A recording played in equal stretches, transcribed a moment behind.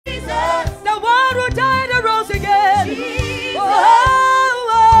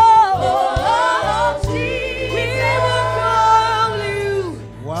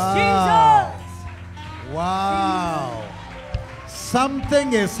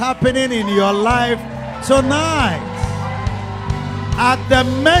something is happening in your life tonight. At the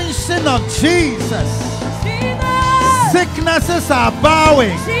mention of Jesus, sicknesses are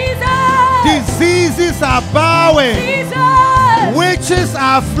bowing, diseases are bowing, witches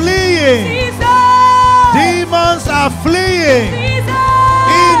are fleeing, demons are fleeing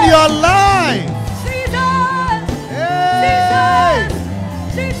in your life.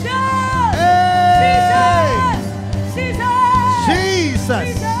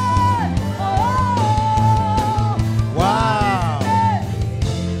 Jesus. Wow.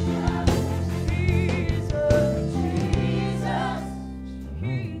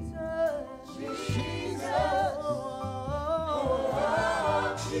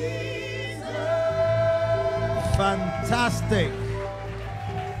 Fantastic.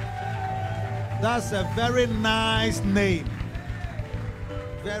 That's a very nice name.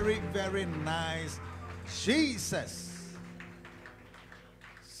 Very, very nice. Jesus.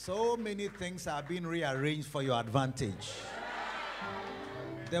 So many things are being rearranged for your advantage.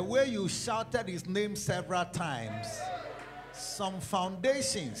 The way you shouted his name several times, some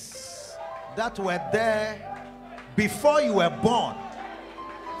foundations that were there before you were born,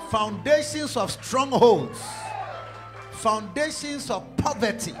 foundations of strongholds, foundations of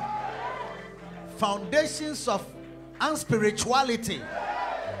poverty, foundations of unspirituality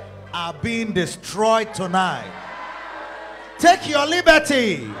are being destroyed tonight. Take your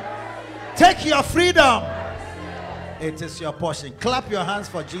liberty. Take your freedom. It is your portion. Clap your hands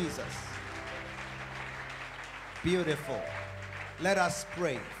for Jesus. Beautiful. Let us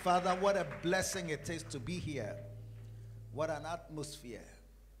pray. Father, what a blessing it is to be here. What an atmosphere.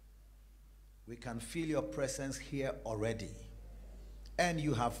 We can feel your presence here already. And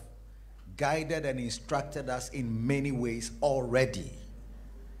you have guided and instructed us in many ways already.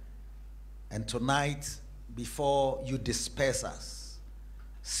 And tonight, before you disperse us,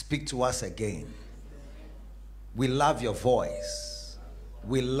 speak to us again. We love your voice.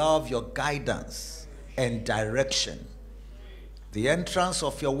 We love your guidance and direction. The entrance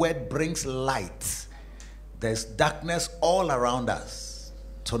of your word brings light. There's darkness all around us.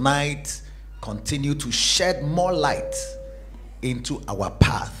 Tonight, continue to shed more light into our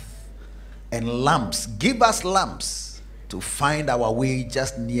path. And lamps, give us lamps to find our way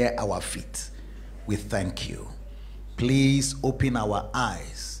just near our feet. We thank you. Please open our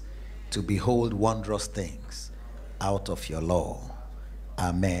eyes to behold wondrous things out of your law.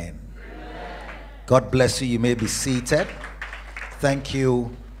 Amen. God bless you. You may be seated. Thank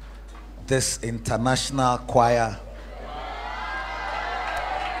you, this international choir.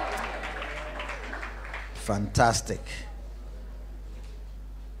 Fantastic.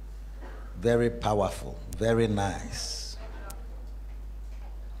 Very powerful. Very nice.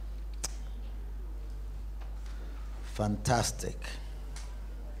 Fantastic.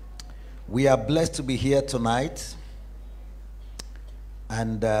 We are blessed to be here tonight.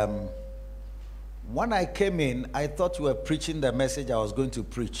 And when I came in, I thought you were preaching the message I was going to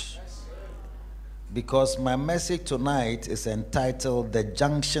preach. Because my message tonight is entitled The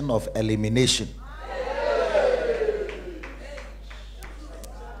Junction of Elimination.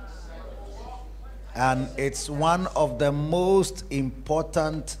 And it's one of the most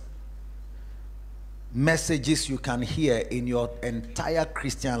important messages you can hear in your entire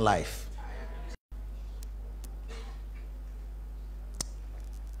Christian life.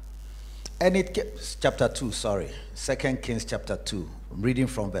 And it came, chapter 2, sorry, 2 Kings chapter 2, I'm reading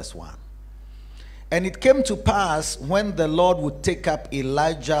from verse 1. And it came to pass when the Lord would take up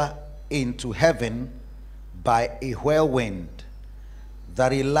Elijah into heaven by a whirlwind,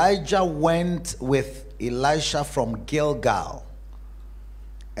 that Elijah went with Elisha from Gilgal.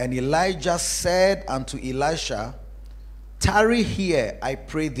 And Elijah said unto Elisha, tarry here, I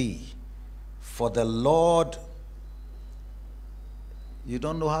pray thee, for the Lord. You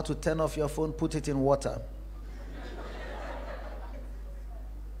don't know how to turn off your phone? Put it in water.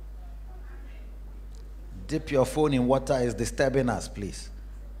 Dip your phone in water. Is disturbing us, please,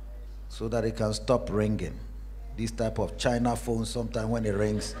 so that it can stop ringing. This type of China phone, sometimes when it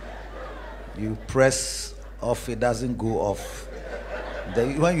rings, you press off, it doesn't go off.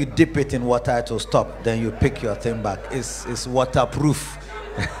 Then when you dip it in water, it will stop. Then you pick your thing back. It's waterproof.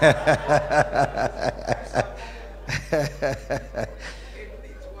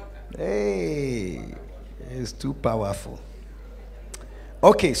 Hey, it's too powerful.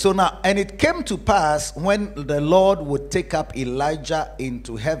 Okay, so now, and it came to pass when the Lord would take up Elijah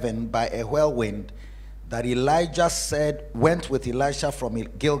into heaven by a whirlwind, that Elijah went with Elisha from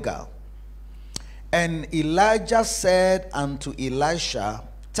Gilgal. And Elijah said unto Elisha,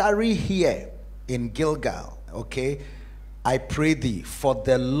 tarry here in Gilgal. Okay, I pray thee, for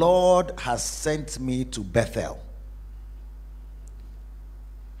the Lord has sent me to Bethel.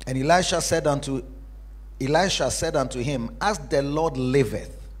 And Elisha said unto him, as the Lord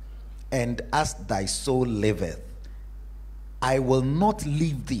liveth, and as thy soul liveth, I will not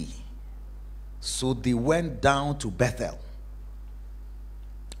leave thee. So they went down to Bethel.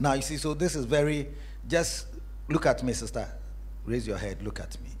 Now you see, so this is very, just look at me, sister. Raise your head, look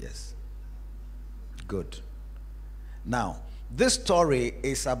at me. Yes. Good. Now, this story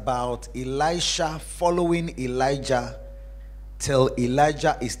is about Elisha following Elijah till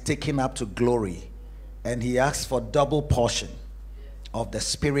Elijah is taken up to glory, and he asks for double portion of the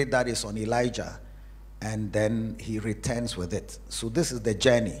spirit that is on Elijah, and then he returns with it. So this is the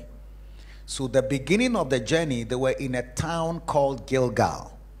journey. So the beginning of the journey, they were in a town called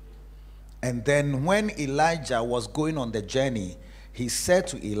Gilgal. And then when Elijah was going on the journey, he said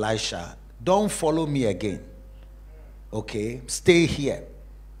to Elisha, don't follow me again. Okay, stay here.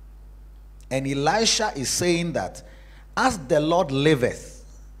 And Elisha is saying that, as the Lord liveth,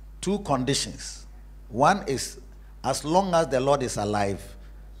 two conditions. One is, as long as the Lord is alive.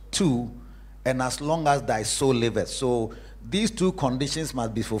 Two, and as long as thy soul liveth. So these two conditions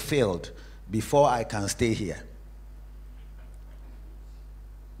must be fulfilled before I can stay here.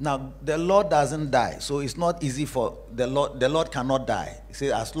 Now, the Lord doesn't die, so it's not easy for the Lord. The Lord cannot die. He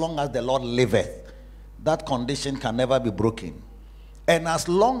says, as long as the Lord liveth, that condition can never be broken. And as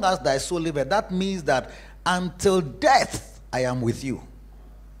long as thy soul liveth, that means that until death, I am with you.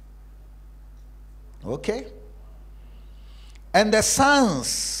 Okay? And the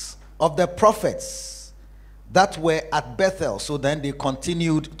sons of the prophets that were at Bethel, so then they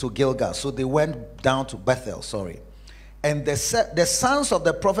continued to Gilgal. So they went down to Bethel, sorry. And the sons of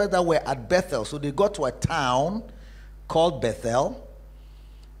the prophets that were at Bethel, so they got to a town called Bethel.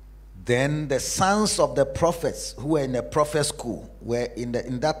 Then the sons of the prophets who were in the prophet school were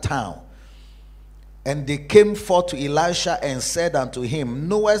in that town. And they came forth to Elisha and said unto him,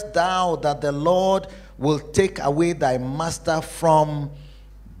 knowest thou that the Lord will take away thy master from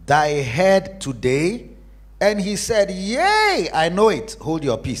thy head today? And he said, yea, I know it. Hold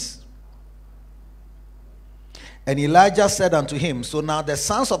your peace. And Elijah said unto him, so now the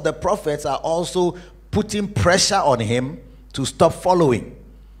sons of the prophets are also putting pressure on him to stop following.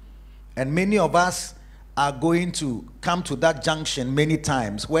 And many of us are going to come to that junction many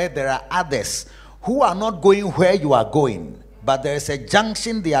times where there are others who are not going where you are going, but there is a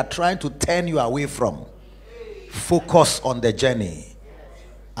junction they are trying to turn you away from. Focus on the journey.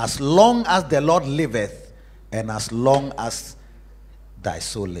 As long as the Lord liveth, and as long as thy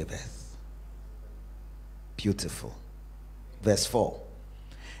soul liveth. Beautiful. Verse 4.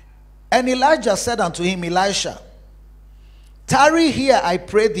 And Elijah said unto him, Elisha, tarry here, I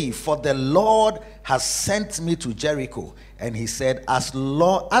pray thee, for the Lord has sent me to Jericho. And he said, as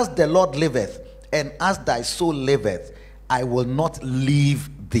the Lord liveth, and as thy soul liveth, I will not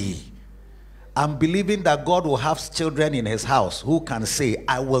leave thee. I'm believing that God will have children in his house who can say,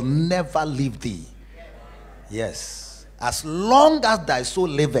 I will never leave thee. Yes. As long as thy soul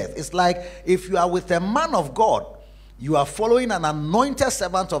liveth. It's like if you are with a man of God, you are following an anointed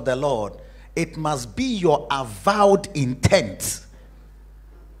servant of the Lord, it must be your avowed intent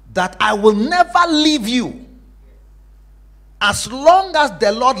that I will never leave you as long as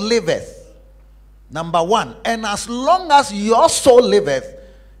the Lord liveth. Number one. And as long as your soul liveth,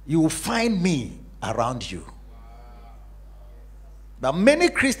 you will find me around you. But many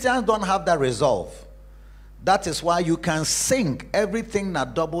Christians don't have that resolve. That is why you can sing everything na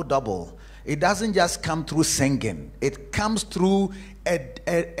double. It doesn't just come through singing. It comes through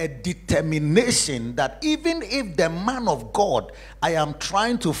a determination that even if the man of God I am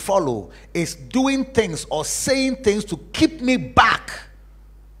trying to follow is doing things or saying things to keep me back,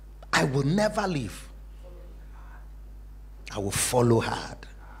 I will never leave. I will follow hard.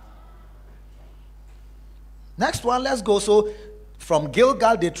 Next one, let's go. So from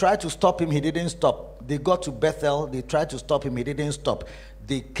Gilgal, they tried to stop him. He didn't stop. They got to Bethel. They tried to stop him. He didn't stop.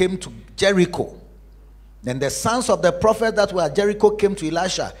 They came to Jericho. Then the sons of the prophet that were at Jericho came to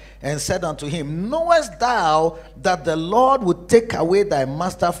Elisha and said unto him, knowest thou that the Lord would take away thy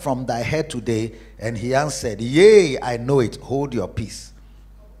master from thy head today? And he answered, yea, I know it. Hold your peace.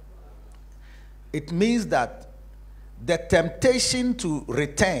 It means that the temptation to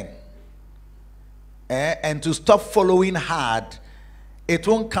return and to stop following hard, it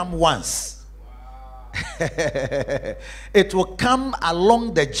won't come once. It will come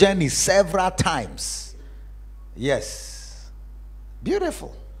along the journey several times. Yes.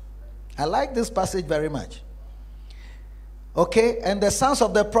 Beautiful. I like this passage very much. Okay, and the sons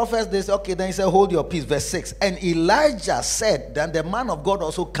of the prophets, they said, okay, then he said, hold your peace. Verse 6. And Elijah said, then the man of God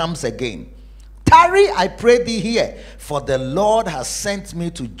also comes again. Tarry, I pray thee here, for the Lord has sent me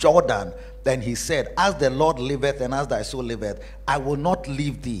to Jordan. Then he said, as the Lord liveth and as thy soul liveth, I will not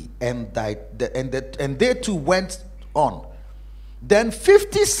leave thee. And they too went on. Then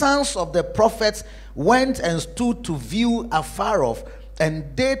 50 sons of the prophets went and stood to view afar off,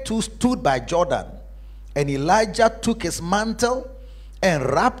 and they too stood by Jordan. And Elijah took his mantle and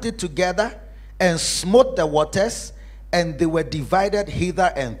wrapped it together and smote the waters, and they were divided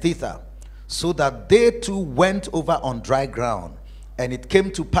hither and thither, so that they too went over on dry ground. And it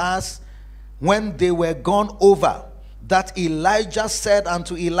came to pass, when they were gone over, that Elijah said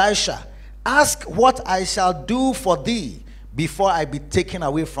unto Elisha, ask what I shall do for thee before I be taken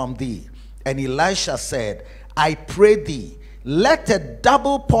away from thee. And Elisha said, I pray thee, let a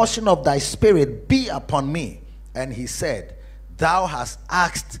double portion of thy spirit be upon me. And he said, thou hast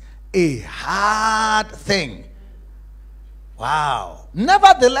asked a hard thing. Wow.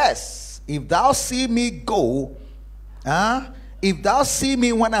 Nevertheless, if thou see me go, if thou see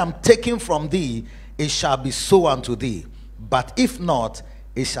me when I'm taken from thee, it shall be so unto thee. But if not,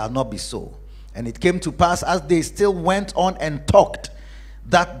 it shall not be so. And it came to pass, as they still went on and talked,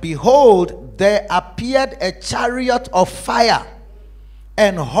 that behold, there appeared a chariot of fire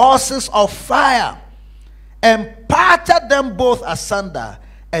and horses of fire, and parted them both asunder.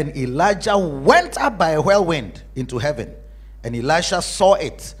 And Elijah went up by a whirlwind into heaven. And Elisha saw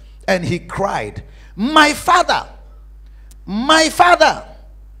it, and he cried, my father, my father.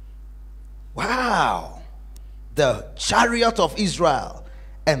 Wow. The chariot of Israel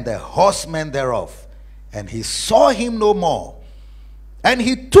and the horsemen thereof. And he saw him no more. And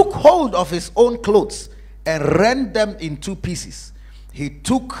he took hold of his own clothes and rent them in two pieces. He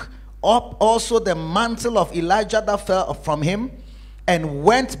took up also the mantle of Elijah that fell from him, and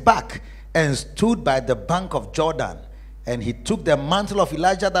went back and stood by the bank of Jordan. And he took the mantle of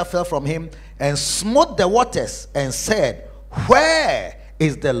Elijah that fell from him and smote the waters and said, where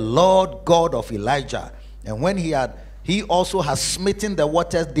is the Lord God of Elijah? And when he also has smitten the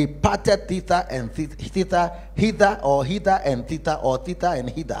waters, they parted thither and thither, hither or hither and thither, or thither and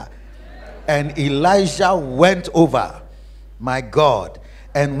hither. And Elijah went over. My God.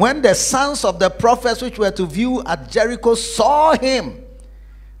 And when the sons of the prophets which were to view at Jericho saw him,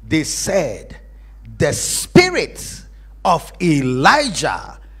 they said, the spirit of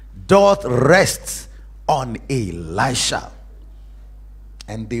Elijah doth rest on Elisha.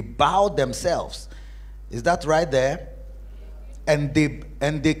 And they bowed themselves. Is that right there? And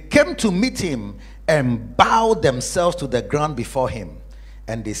they came to meet him and bowed themselves to the ground before him.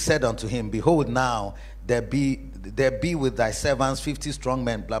 And they said unto him, behold, now there be with thy servants 50 strong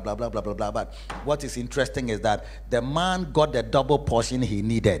men, blah, blah, blah, blah, blah, blah. But what is interesting is that the man got the double portion he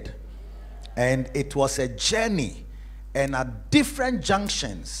needed. And it was a journey. And at different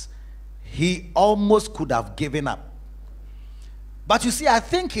junctions, he almost could have given up. But you see, I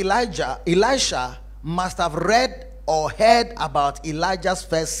think Elisha must have read or heard about Elijah's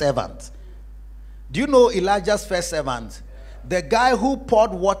first servant. Do you know Elijah's first servant? The guy who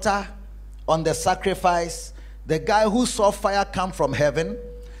poured water on the sacrifice, the guy who saw fire come from heaven,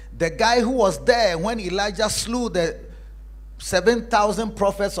 the guy who was there when Elijah slew the 7,000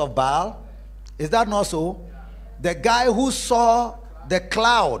 prophets of Baal. Is that not so? The guy who saw the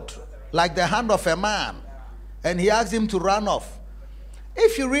cloud like the hand of a man, and he asked him to run off.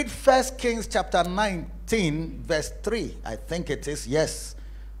 If you read 1 Kings chapter 19 verse 3, I think it is, yes.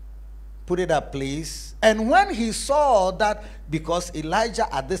 Put it up, please. And when he saw that, because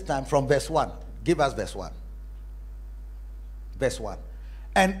Elijah at this time, from verse 1, give us verse 1. Verse 1.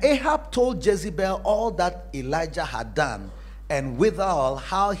 And Ahab told Jezebel all that Elijah had done, and withal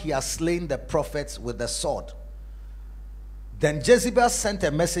how he has slain the prophets with the sword. Then Jezebel sent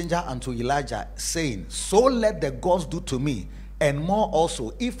a messenger unto Elijah, saying, so let the gods do to me, and more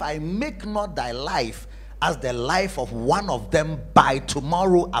also, if I make not thy life as the life of one of them by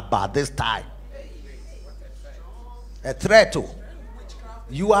tomorrow about this time. A threat.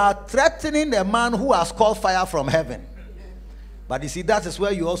 You are threatening a man who has called fire from heaven. But you see, that is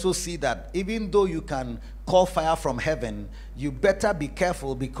where you also see that even though you can call fire from heaven, you better be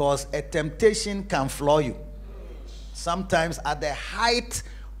careful, because a temptation can floor you. Sometimes at the height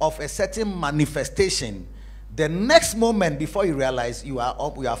of a certain manifestation, the next moment before you realize you are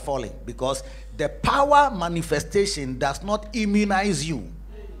up, you are falling, because the power manifestation does not immunize you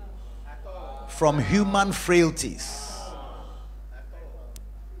from human frailties.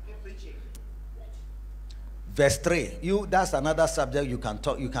 Verse 3, that's another subject you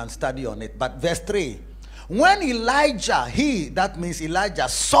can study on it. But verse 3, When Elijah, that means Elijah,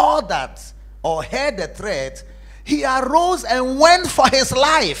 saw that or heard the threat, he arose and went for his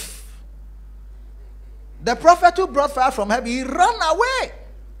life. The prophet who brought fire from heaven, he ran away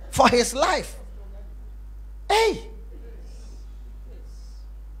for his life. Hey.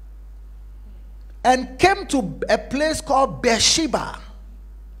 And came to a place called Beersheba,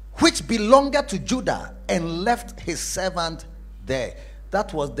 which belonged to Judah, and left his servant there.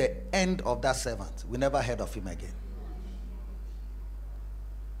 That was the end of that servant. We never heard of him again.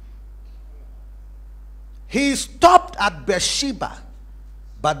 He stopped at Beersheba,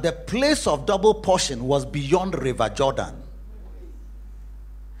 but the place of double portion was beyond River Jordan.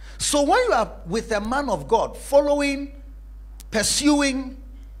 So when you are with a man of God, following, pursuing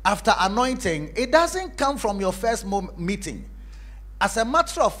after anointing, it doesn't come from your first meeting. As a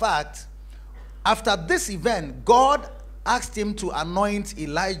matter of fact, after this event, God asked him to anoint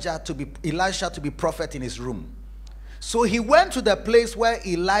Elisha to be prophet in his room. So he went to the place where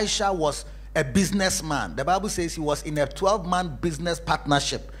Elisha was a businessman. The Bible says he was in a 12-man business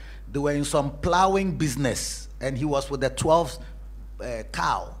partnership. They were in some plowing business, and he was with the 12th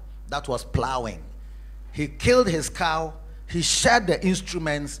cow that was plowing. He killed his cow, he shared the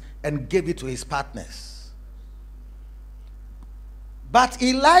instruments, and gave it to his partners. But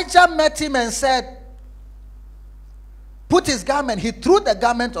Elijah met him and said, put his garment. He threw the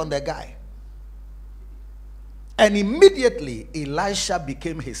garment on the guy. And immediately Elisha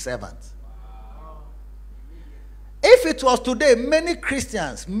became his servant. If it was today, many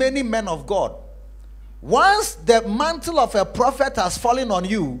Christians, many men of God, once the mantle of a prophet has fallen on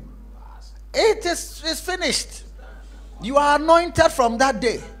you, it's finished. You are anointed from that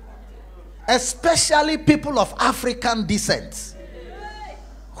day. Especially people of African descent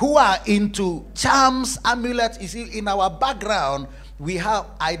who are into charms, amulets. You see, in our background, we have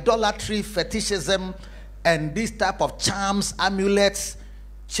idolatry, fetishism, and this type of charms, amulets,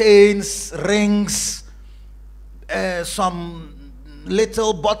 chains, rings, some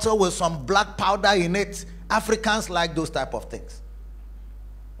little bottle with some black powder in it. Africans like those type of things.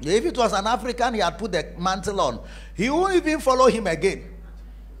 If it was an African, he had put the mantle on, he won't even follow him again.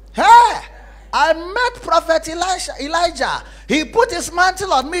 Hey, I met Prophet Elijah. He put his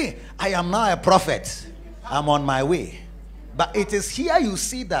mantle on me. I am now a prophet. I'm on my way. But it is here you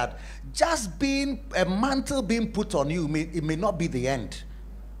see that just being a mantle being put on you, it may not be the end.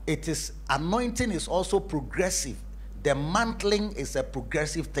 It is, anointing is also progressive. The mantling is a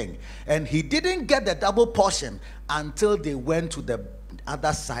progressive thing. And he didn't get the double portion until they went to the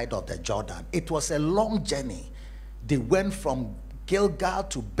other side of the Jordan. It was a long journey. They went from Gilgal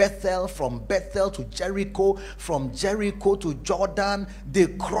to Bethel, from Bethel to Jericho, from Jericho to Jordan. They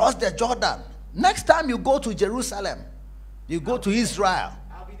crossed the Jordan. Next time you go to Jerusalem, you go to Israel.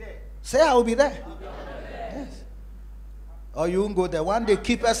 I'll be there. Say, I will be there. I'll be there. Yes. Or you won't go there. One day,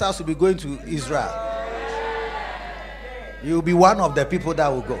 keepers house will be going to Israel. You'll be one of the people that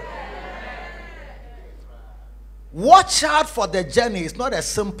will go. Watch out for the journey. It's not a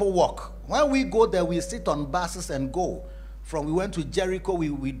simple walk. When we go there, we sit on buses and go. We went to Jericho,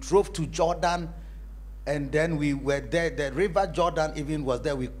 we drove to Jordan, and then we were there. The river Jordan even was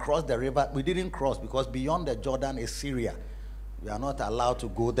there. We crossed the river. We didn't cross because beyond the Jordan is Syria. We are not allowed to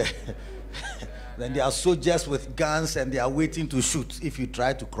go there. Then there are soldiers with guns and they are waiting to shoot if you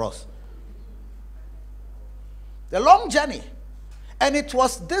try to cross. The long journey. And it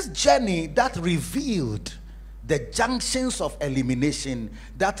was this journey that revealed the junctions of elimination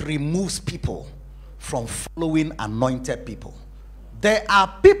that removes people from following anointed people. There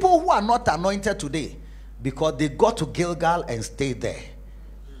are people who are not anointed today because they got to Gilgal and stayed there.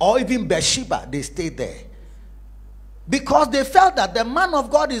 Or even Beersheba, they stayed there. Because they felt that the man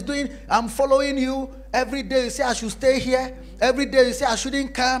of God is doing, I'm following you. Every day you say I should stay here. Every day you say I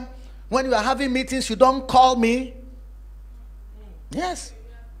shouldn't come. When you are having meetings, you don't call me. Yes.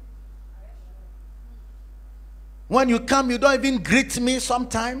 When you come, you don't even greet me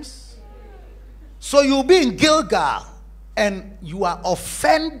sometimes. So you'll be in Gilgal and you are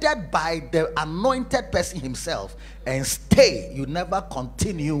offended by the anointed person himself and stay. You never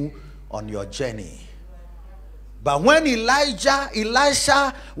continue on your journey. But when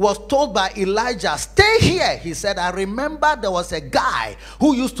Elisha was told by Elijah, stay here, he said, I remember there was a guy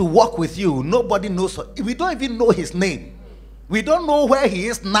who used to walk with you. Nobody knows. We don't even know his name. We don't know where he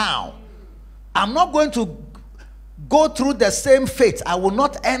is now. I'm not going to go through the same fate. I will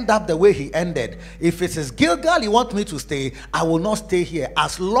not end up the way he ended. If it is Gilgal you want me to stay, I will not stay here.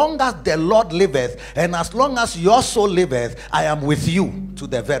 As long as the Lord liveth, and as long as your soul liveth, I am with you to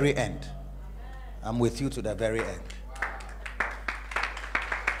the very end. I'm with you to the very end.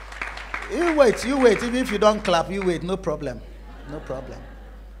 You wait. Even if you don't clap, you wait. No problem. No problem.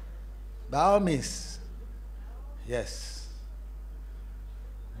 By all means. Yes.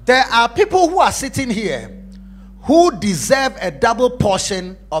 There are people who are sitting here who deserve a double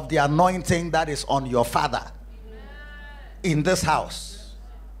portion of the anointing that is on your father in this house.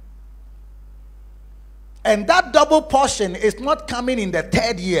 And that double portion is not coming in the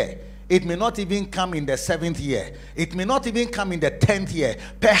 3rd year. It may not even come in the 7th year. It may not even come in the 10th year.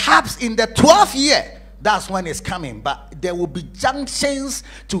 Perhaps in the 12th year, that's when it's coming. But there will be junctions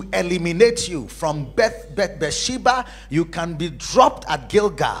to eliminate you. From Bathsheba, you can be dropped at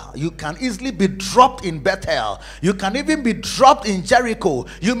Gilgal. You can easily be dropped in Bethel. You can even be dropped in Jericho.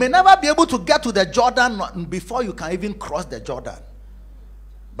 You may never be able to get to the Jordan before you can even cross the Jordan.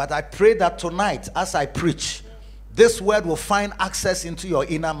 But I pray that tonight, as I preach, this word will find access into your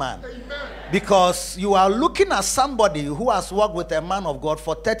inner man. Amen. Because you are looking at somebody who has worked with a man of God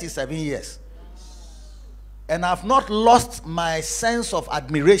for 37 years. And I've not lost my sense of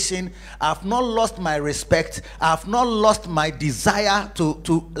admiration. I've not lost my respect. I've not lost my desire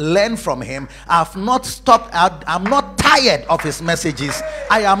to learn from him. I've not stopped. I'm not tired of his messages.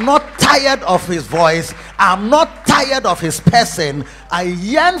 I am not tired of his voice. I'm not tired of his person. I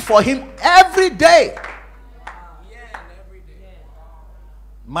yearn for him every day.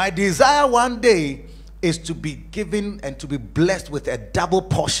 My desire one day is to be given and to be blessed with a double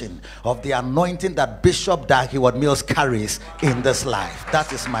portion of the anointing that Bishop Dag Heward-Mills carries in this life.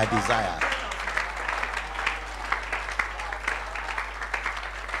 That is my desire.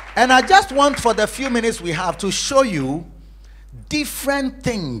 And I just want, for the few minutes we have, to show you different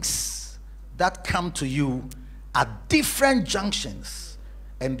things that come to you at different junctions,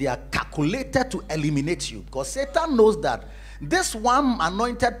 and they are calculated to eliminate you, because Satan knows that this one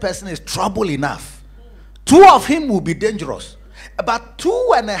anointed person is trouble enough. 2 of him will be dangerous, but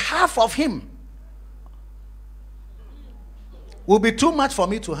 2.5 of him will be too much for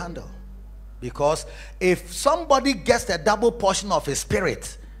me to handle. Because if somebody gets a double portion of his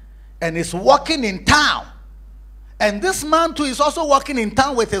spirit and is walking in town, and this man too is also walking in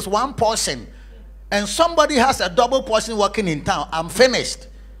town with his 1 portion, and somebody has a double portion walking in town, I'm finished.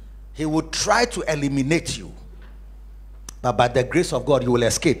 He will try to eliminate you. But by the grace of God, you will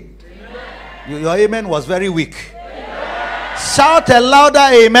escape. Amen. Your amen was very weak. Amen. Shout a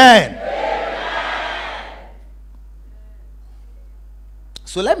louder amen. Amen.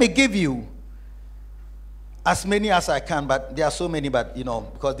 So let me give you as many as I can, but there are so many, but you know,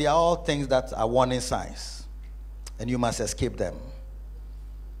 because they are all things that are warning signs, and you must escape them.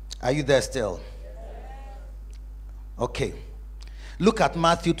 Are you there still? Okay. Look at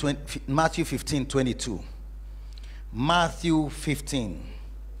Matthew 15:22. Matthew 15,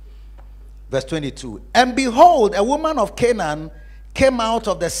 verse 22. And behold, a woman of Canaan came out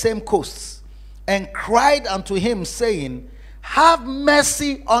of the same coasts and cried unto him, saying, have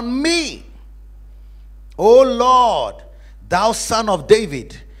mercy on me, O Lord, thou son of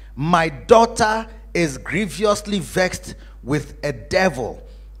David. My daughter is grievously vexed with a devil.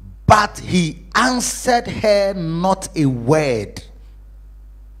 But he answered her not a word.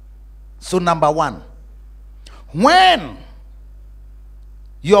 So number 1, when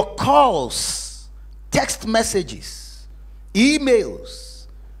your calls, text messages, emails,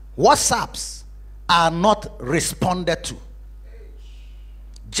 WhatsApps are not responded to,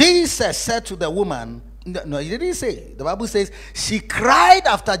 Jesus said to the woman, no, he didn't say. The Bible says she cried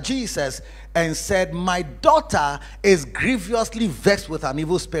after Jesus and said, my daughter is grievously vexed with an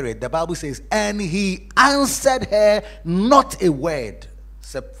evil spirit. The Bible says, and he answered her not a word.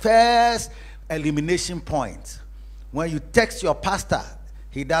 It's the first elimination point. When you text your pastor,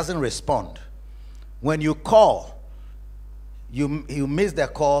 he doesn't respond. When you call, you miss the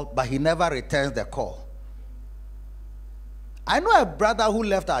call, but he never returns the call. I know a brother who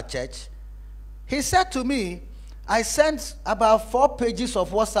left our church. He said to me, I sent about 4 pages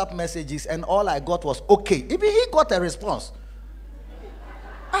of WhatsApp messages and all I got was okay. Even he got a response.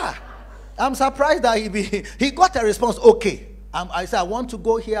 I'm surprised that he got a response, okay. I said, I want to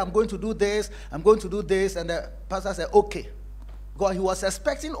go here, I'm going to do this, I'm going to do this. And the pastor said, okay. God, he was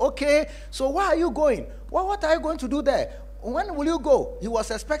expecting, okay, so why are you going? Well, what are you going to do there? When will you go? He was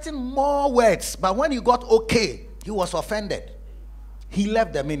expecting more words, but when he got okay, he was offended. He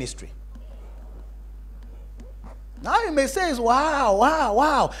left the ministry. Now you may say, wow, wow,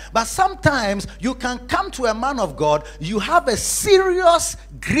 wow. But sometimes you can come to a man of God, you have a serious,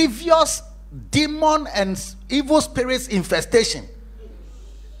 grievous demon and evil spirits infestation.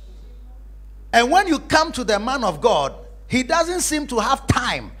 And when you come to the man of God, he doesn't seem to have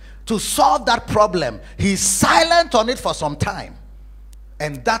time to solve that problem. He's silent on it for some time.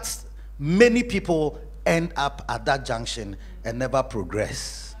 And that many people end up at that junction and never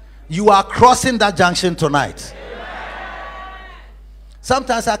progress. You are crossing that junction tonight.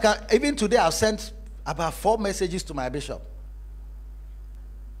 Sometimes I can, even today I've sent about 4 messages to my bishop.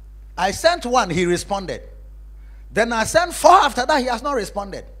 I sent one, he responded. Then I sent 4 after that, he has not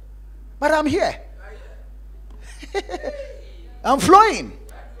responded. But I'm here. I'm flowing.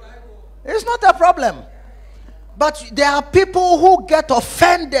 It's not a problem. But there are people who get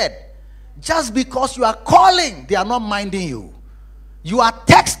offended just because you are calling, they are not minding you. You are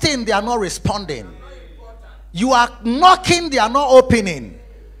texting, they are not responding. You are knocking, they are not opening.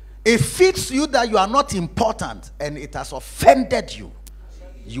 It fits you that you are not important and it has offended you.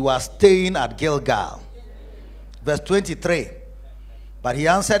 You are staying at Gilgal. Verse 23. But he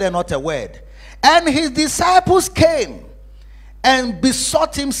answered her not a word. And his disciples came and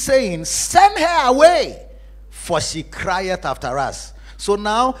besought him, saying, send her away, for she crieth after us. So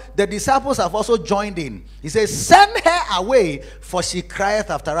now the disciples have also joined in. He says, send her away, for she crieth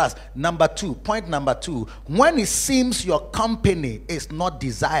after us. Number 2, point number 2, when it seems your company is not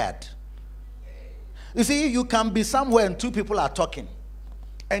desired. You see, you can be somewhere and 2 people are talking,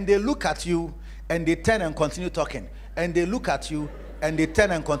 and they look at you and they turn and continue talking, and they look at you and they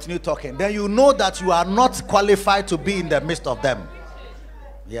turn and continue talking. Then you know that you are not qualified to be in the midst of them.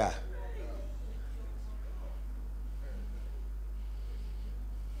 Yeah.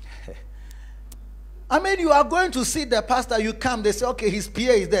 I mean, you are going to see the pastor, you come, they say, okay, his PA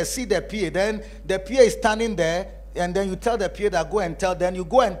is there, see the PA. Then the PA is standing there, and then you tell the PA that go and tell, then you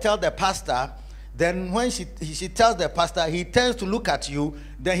go and tell the pastor. Then when she tells the pastor, he turns to look at you,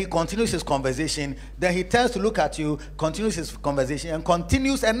 then he continues his conversation. Then he turns to look at you, continues his conversation, and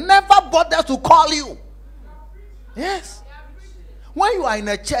continues and never bothers to call you. Yes. When you are in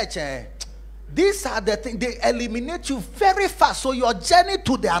a church, these are the things, they eliminate you very fast. So your journey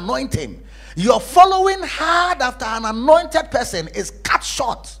to the anointing, your following hard after an anointed person is cut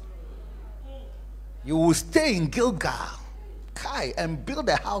short. You will stay in Gilgal, Kai, and build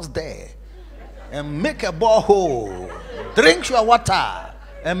a house there, and make a borehole, drink your water,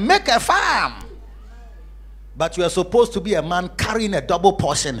 and make a farm. But you are supposed to be a man carrying a double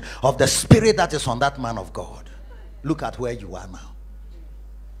portion of the spirit that is on that man of God. Look at where you are now.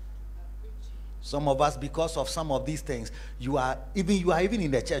 Some of us, because of some of these things, you are even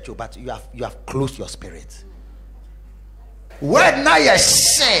in the church, but you have closed your spirit. Where now you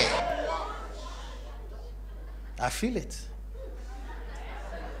say, I feel it.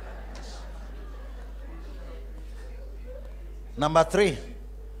 Number 3.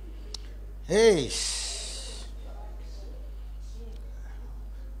 Hey.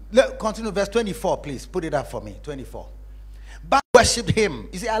 Continue verse 24, please. Put it up for me. 24. But worshipped him.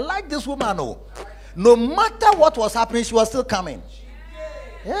 You see, I like this woman. Oh, no matter what was happening, she was still coming.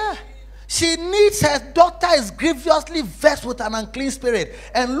 Yeah. She needs, her daughter is grievously vexed with an unclean spirit.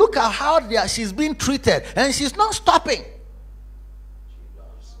 And look at how she's being treated. And she's not stopping.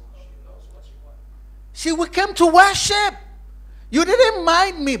 She came to worship. You didn't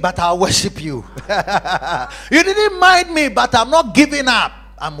mind me, but I'll worship you. You didn't mind me, but I'm not giving up.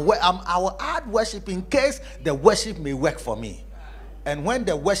 I will add worship in case the worship may work for me. And when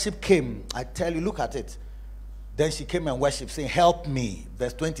the worship came, I tell you, look at it. Then she came and worshiped, saying, help me.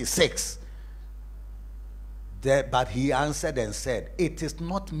 Verse 26. But he answered and said, it is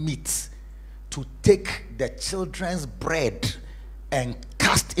not meet to take the children's bread and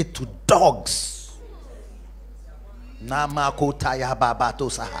cast it to dogs.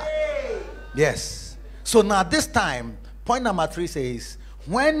 Yes. So now this time, point number 3 says,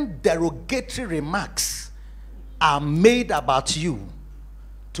 when derogatory remarks are made about you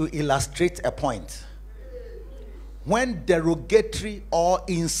to illustrate a point. When derogatory or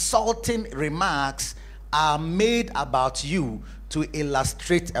insulting remarks are made about you to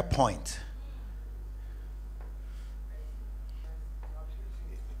illustrate a point.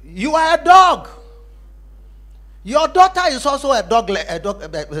 You are a dog. Your daughter is also a dog.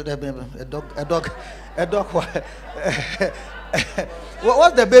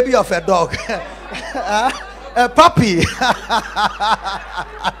 What's the baby of a dog? A puppy.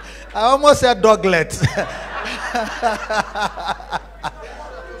 I almost said doglet.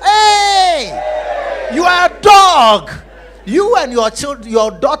 Hey, you are a dog. You and your children, your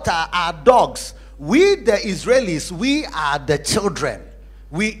daughter are dogs. We, the Israelis, we are the children.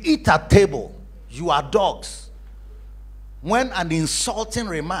 We eat at table. You are dogs. When an insulting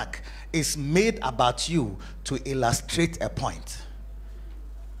remark is made about you to illustrate a point.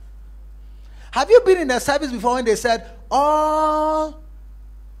 Have you been in a service before when they said, oh,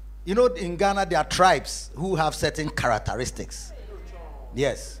 you know, in Ghana there are tribes who have certain characteristics.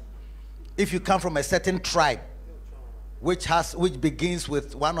 Yes. If you come from a certain tribe, which begins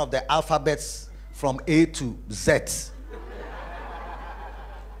with one of the alphabets from A to Z,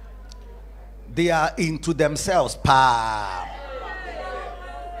 they are into themselves. Pa.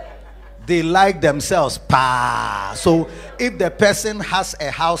 They like themselves. Pa. So if the person has a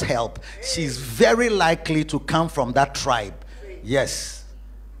house help, she's very likely to come from that tribe. Yes.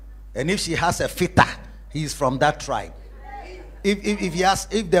 And if she has a fitter, he's from that tribe.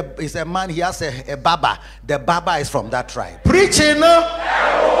 If there is a man, he has a baba, the baba is from that tribe. Preaching.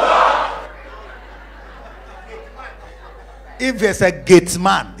 If there's a gate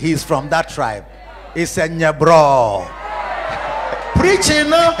man, he's from that tribe. It's a nyebro.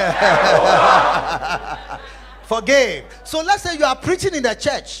 Preaching. Forgive. So let's say you are preaching in the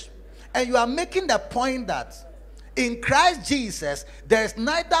church and you are making the point that in Christ Jesus there's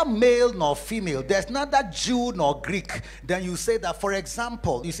neither male nor female, there's neither Jew nor Greek. Then you say that, for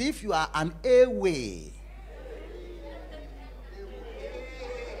example, you see, if you are an away,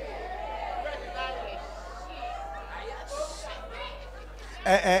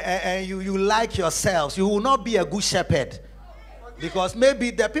 and you like yourselves, you will not be a good shepherd, because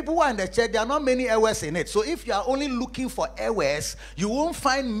maybe the people who are in the church, there are not many hours in it. So if you are only looking for hours, you won't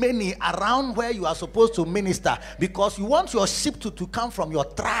find many around where you are supposed to minister, because you want your sheep to come from your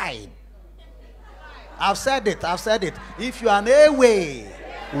tribe. I've said it. If you are an away,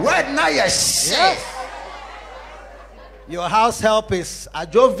 what now? Yes. Your house help is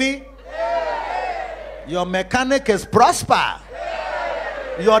Ajovi. Your mechanic is Prosper.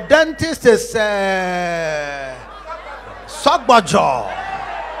 Your dentist is Sogbojo.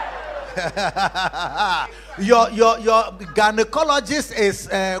 your gynecologist is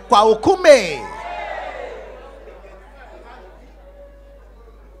Kwaukume.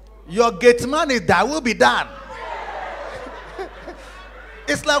 Your gate man is that will be done.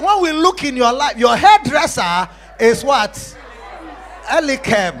 It's like when we look in your life, your hairdresser is what?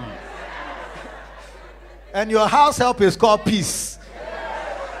 Elikem. And your house help is called Peace.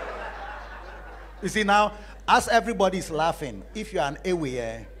 You see now, as everybody is laughing, if you are an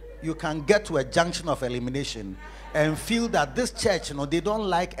aware, you can get to a junction of elimination and feel that this church, they don't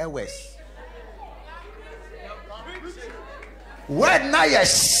like hours. Where now you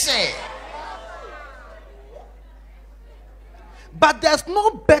say? But there's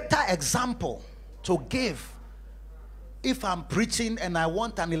no better example to give if I'm preaching and I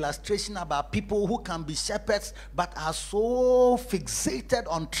want an illustration about people who can be shepherds but are so fixated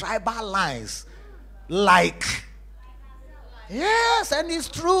on tribal lines. Like, yes, and it's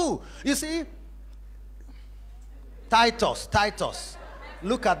true. You see, Titus.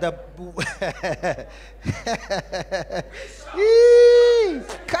 Look at the.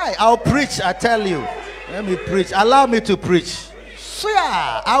 I'll preach. I tell you. Let me preach. Allow me to preach.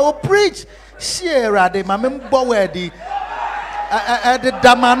 Yeah, I will preach. Share de mamembo wedi. Eddy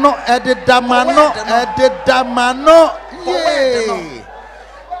Damano. Yay.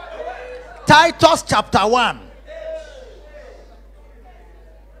 Titus chapter 1.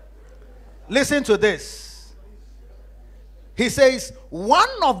 Listen to this. He says, one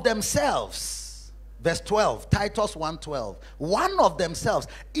of themselves, verse 12, Titus 1:12. One of themselves,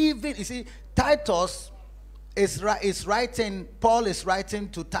 even, you see, Titus is writing, Paul is writing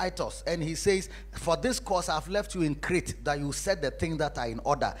to Titus, and he says, for this cause I've left you in Crete, that you set the things that are in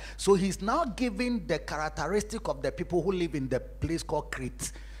order. So he's now giving the characteristic of the people who live in the place called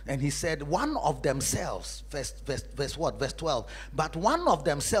Crete. And he said, one of themselves, verse 12, but one of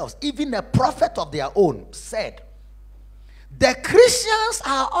themselves, even a prophet of their own, said, the Christians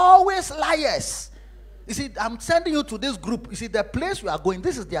are always liars. You see, I'm sending you to this group. You see, the place we are going,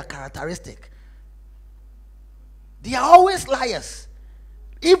 this is their characteristic. They are always liars,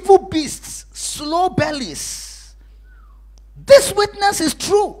 evil beasts, slow bellies. This witness is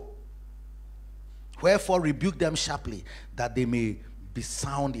true. Wherefore rebuke them sharply, that they may be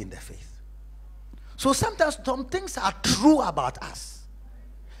sound in the faith. So sometimes some things are true about us.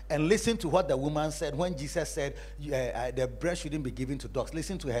 And listen to what the woman said when Jesus said the bread shouldn't be given to dogs.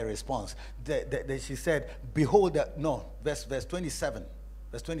 Listen to her response. She said, behold, verse 27.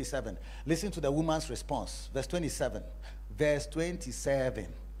 Verse 27. Listen to the woman's response. Verse 27. Verse 27.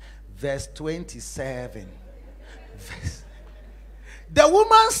 Verse 27. The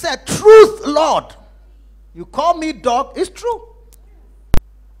woman said, truth, Lord. You call me dog, it's true.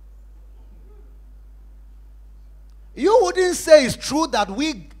 You wouldn't say it's true that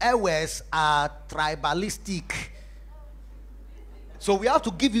we Ewes are tribalistic. So we have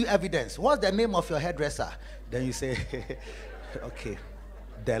to give you evidence. What's the name of your hairdresser? Then you say, okay,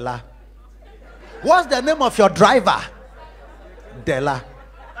 Della. What's the name of your driver? Della.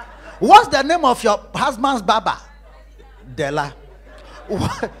 What's the name of your husband's barber? Della.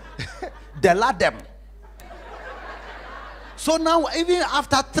 Della them. So now, even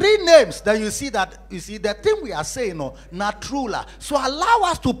after 3 names, then you see that, the thing we are saying, no, not true. So allow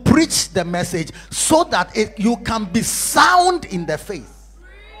us to preach the message so that you can be sound in the faith.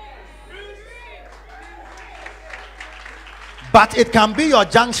 But it can be your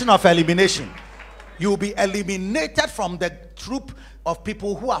junction of elimination. You will be eliminated from the troop of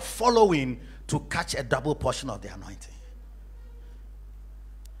people who are following to catch a double portion of the anointing.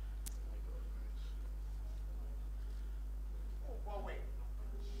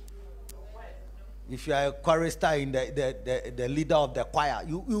 If you are a chorister in the leader of the choir,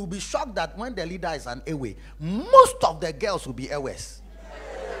 you will be shocked that when the leader is an away, most of the girls will be aways.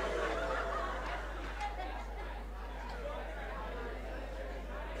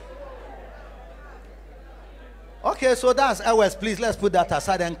 Okay, so that's aways. Please, let's put that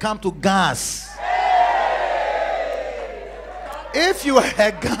aside and come to gas. If you are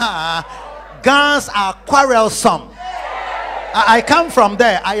a gas are quarrelsome. I come from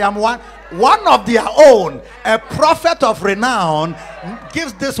there. I am one of their own, a prophet of renown,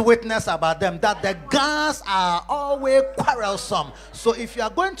 gives this witness about them that the Gans are always quarrelsome. So if you are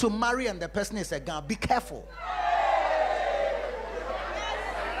going to marry and the person is a Gan, be careful.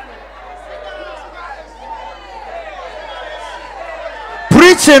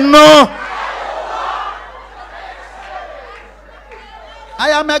 Preaching, no. I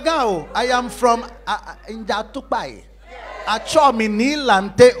am a Gan. I am from Njatupai. Achomi ni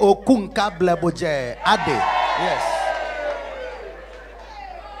lante okunka bleboje ade. Yes.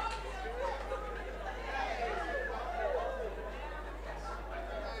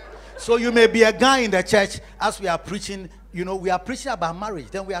 So you may be a guy in the church as we are preaching. You know, we are preaching about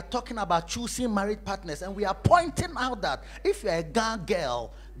marriage. Then we are talking about choosing marriage partners. And we are pointing out that if you're a guy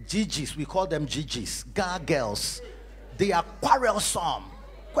girl, GGs, we call them GGs, guy girls, they are quarrelsome.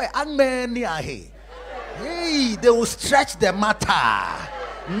 Hey, they will stretch the matter.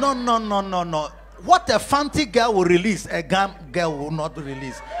 No. What a fancy girl will release, a girl will not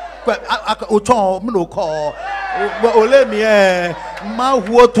release. No,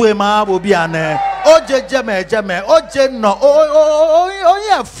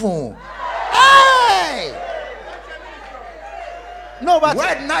 but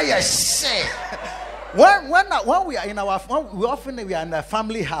when now you say when we are in our we are in a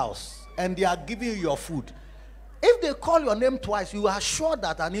family house. And they are giving you your food. If they call your name twice, you are sure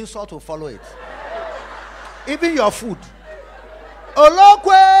that an insult will follow it. Even your food.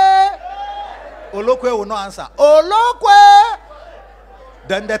 Olokwe. Olokwe will not answer. Olokwe.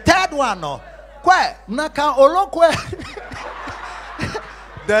 Then the third one, no. Kwe. Naka olokwe.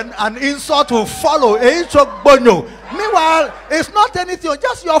 Then an insult will follow. Meanwhile, it's not anything,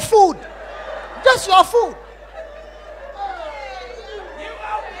 just your food. Just your food.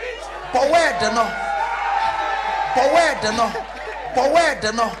 But where the no? But where the no? But where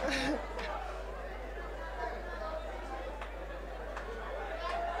the no?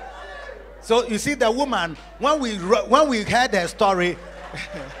 So you see the woman, when we heard her story,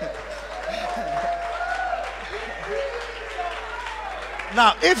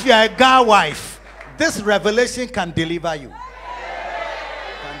 now if you are a guy wife, this revelation can deliver you.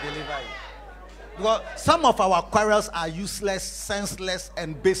 Because some of our quarrels are useless, senseless,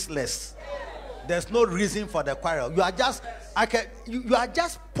 and baseless. There's no reason for the quarrel. You are just, you are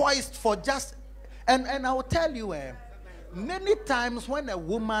just poised for just, and I will tell you, many times when a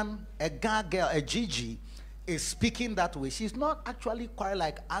woman, a girl, a Gigi, is speaking that way, she's not actually quarrel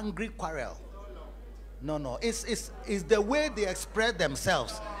like angry quarrel. No. It's the way they express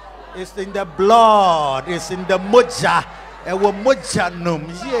themselves. It's in the blood. It's in the moja. Yeah,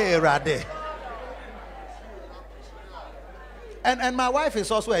 And my wife is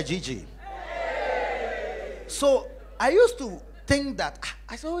also a Gigi. So I used to think that,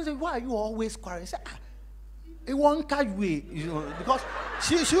 I said, why are you always quarreling? She said, it won't catch way, because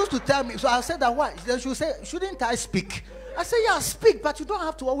she used to tell me. So I said that why? Then she would say, shouldn't I speak? I said, yeah, speak, but you don't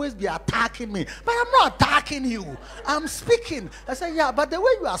have to always be attacking me. But I'm not attacking you. I'm speaking. I said, yeah, but the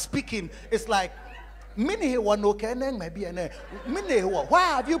way you are speaking, it's like, why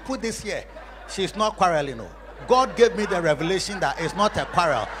have you put this here? She's not quarreling, no. God gave me the revelation that it's not a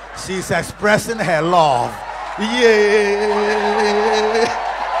quarrel. She's expressing her love. Yeah.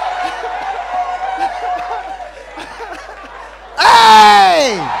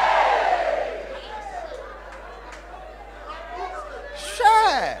 Hey!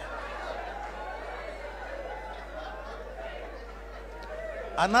 Sure.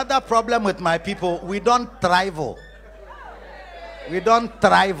 Another problem with my people, we don't thrive. We don't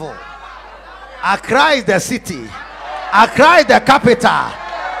thrive. Accra is the city. Accra is the capital.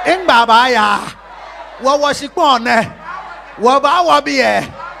 In Babaya. What was she born? What about be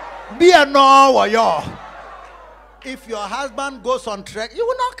a no or yo? If your husband goes on trek, you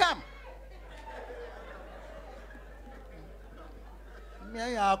will not come.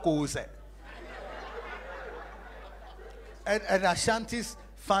 And Ashantis,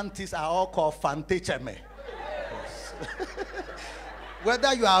 Fantis are all called Fantecheme.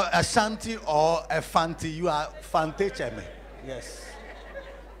 Whether you are a Shanti or a Fanti, you are Fantecheme. Yes.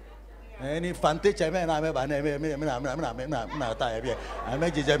 Any Fantecheme,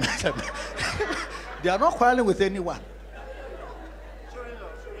 they are not quarreling with anyone.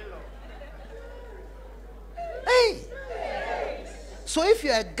 Hey! So if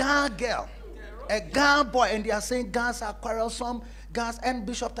you're a Ghana girl, a Ghana boy, and they are saying Ghans are quarrelsome, Ghans, and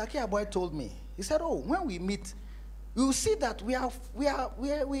Bishop Takia boy told me, he said, oh, when we meet, you will see that we are,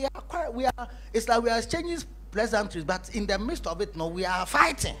 it's like we are exchanging pleasantries, but in the midst of it, no, we are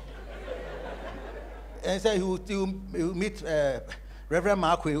fighting. And he said, he will meet Reverend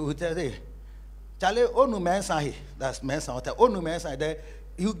Mark, who will tell you, Charlie, onu mensahi, that's mensahi, onu mensahi, then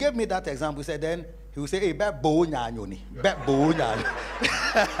he gave me that example, he said, then he will say, hey, bet bo nyanyoni, bet bo nyanyoni.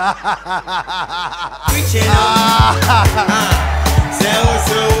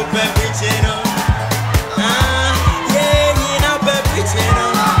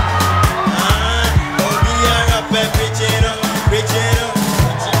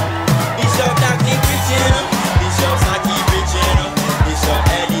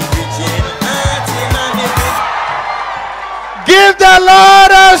 Give the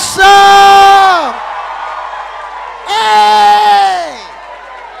Lord a song. Hey!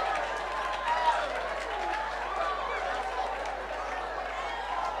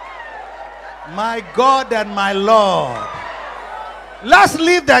 My God and my Lord. Let's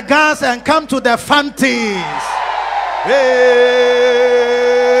leave the guns and come to the Fantis. Hey!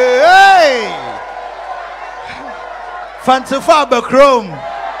 Hey! Fantiful Bakrom.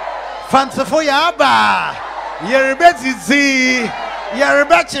 Fantiful Yaba. Yerbetizi.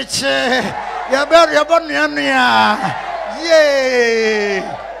 Yerbetiche. Yerbetiche. Yay!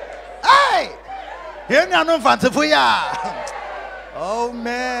 Hey! Here no Fantiful Ya. Oh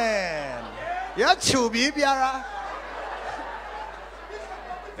man. Ya chubi biara.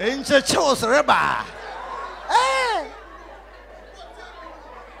 Inche chose reba. Hey!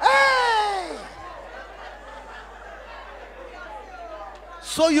 Hey!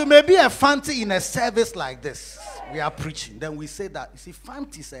 So you may be a Fanti in a service like this. We are preaching. Then we say that, you see,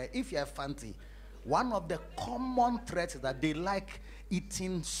 Fanti say, if you're a Fanti, one of the common threats is that they like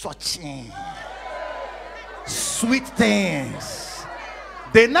eating such sweet things.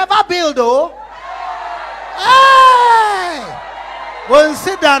 They never build, though. Hey! When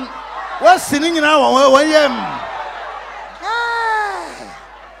sit down, what's sitting now?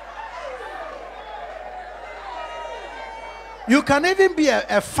 You can even be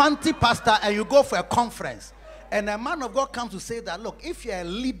a Fanti pastor and you go for a conference. And a man of God comes to say that, look, if you're a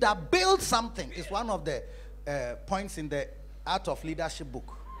leader, build something. It's one of the points in the Art of Leadership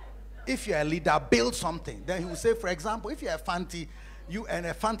book. If you're a leader, build something. Then he will say, for example, if you're a Fanti, you and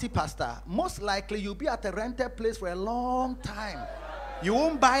a Fanti pastor, most likely you'll be at a rented place for a long time. You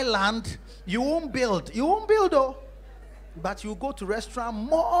won't buy land. You won't build. You won't build, though. But you go to restaurant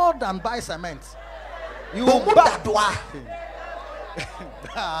more than buy cement. You buy.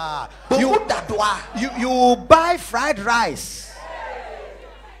 You buy fried rice.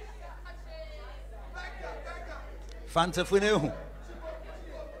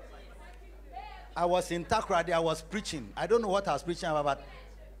 I was in Accra, I was preaching. I don't know what I was preaching about, but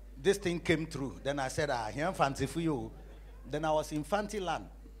this thing came through. Then I said, here fancy for you. Then I was in Fanti land.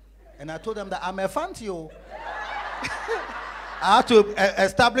 And I told them that I'm a Fanti. I had to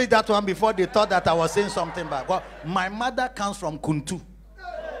establish that one before they thought that I was saying something bad. Well, my mother comes from Kuntu.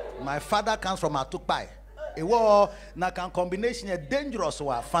 My father comes from Atukpai. It was a combination a dangerous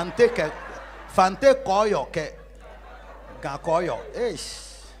one. Fante koyo ke koyo.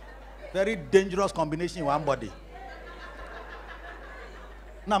 Very dangerous combination in one body.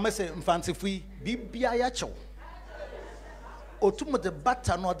 Now I say fancy free bibia yacho. Otumo the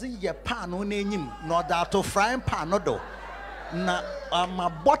butter no the ye pan no nenyim no da to frying pan no do. Na ama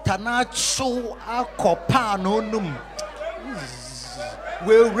butter na cho akopa no num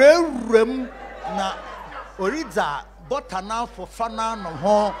we rem na oriza butter na for fana no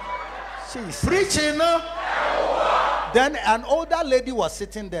ho she's preaching. Then an older lady was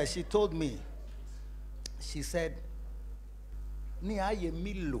sitting there. She told me, she said, ni aye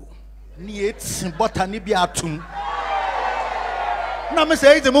milo ni et butter ni bi atum na me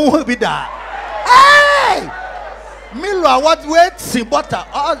say the mo bi da Hey! Milwa, what wait? See butter.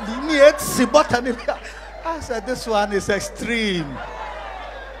 Oh, me ate see butter. I said, this one is extreme.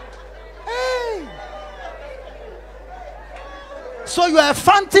 Hey! So you are a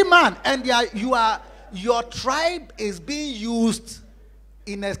fancy man, and your tribe is being used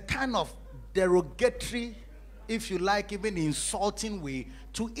in a kind of derogatory, if you like, even insulting way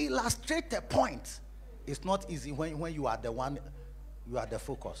to illustrate a point. It's not easy when you are the one, you are the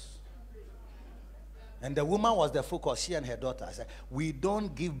focus. And the woman was the focus, she and her daughter. I said, we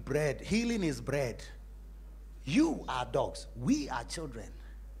don't give bread. Healing is bread. You are dogs. We are children.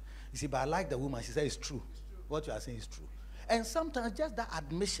 You see, but I like the woman. She said, it's true. What you are saying is true. And sometimes just that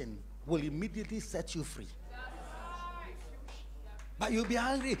admission will immediately set you free. But you'll be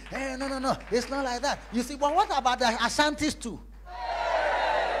angry. Hey, no. It's not like that. You see, well, what about the Ashantis too?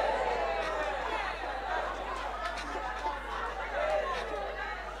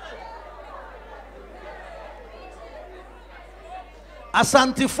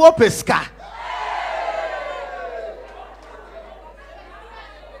 Asante fo pesca.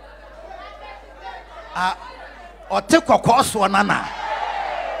 Ote kokoswo nana.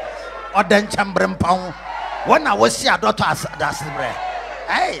 Oden chambrempon. When I was here, daughter that's the bread.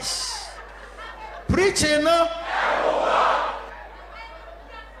 Hey, preaching.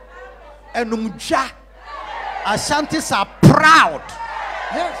 And Ashantis are proud.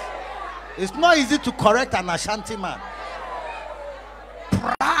 Yes. It's not easy to correct an Ashanti man.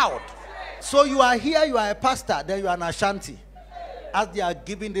 Proud. So you are here, you are a pastor, then you are an Ashanti. As they are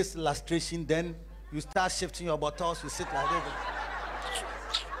giving this illustration, then you start shifting your bottles, you sit like this.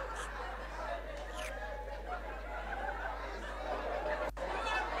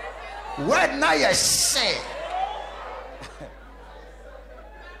 Where now you say?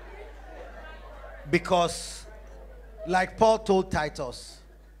 Because, like Paul told Titus,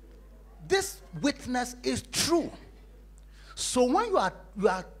 this witness is true. So when you are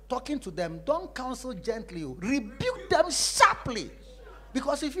talking to them, don't counsel gently, rebuke them sharply.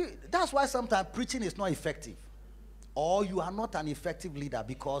 Because that's why sometimes preaching is not effective. Or you are not an effective leader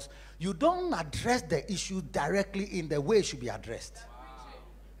because you don't address the issue directly in the way it should be addressed.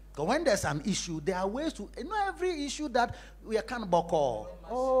 Because when there's an issue, there are ways to, every issue that we are kind of buckle.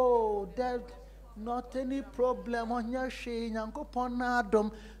 Oh, there's not any problem on your shame.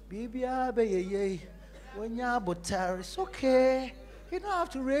 It's okay. You don't have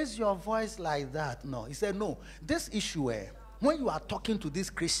to raise your voice like that. No. He said, no. This issue, when you are talking to these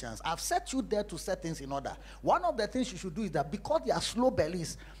Christians, I've set you there to set things in order. One of the things you should do is that because they are slow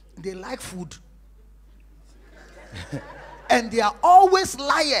bellies, they like food. And they are always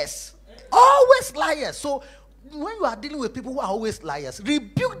liars. Always liars. So when you are dealing with people who are always liars,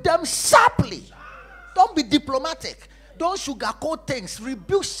 rebuke them sharply. Don't be diplomatic. Don't sugarcoat things.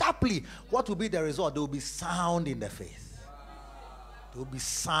 Rebuke sharply. What will be the result? They will be sound in the faith. They will be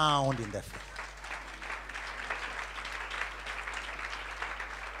sound in the faith.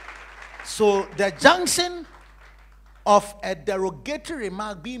 So the junction of a derogatory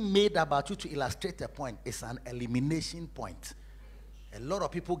remark being made about you to illustrate a point is an elimination point. A lot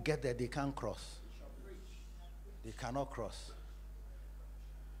of people get there, they can't cross. They cannot cross.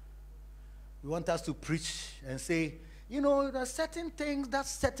 We want us to preach and say, there are certain things that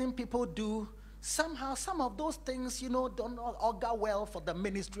certain people do. Somehow, some of those things, don't augur well for the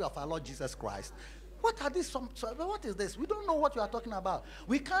ministry of our Lord Jesus Christ. What are these? What is this? We don't know what you are talking about.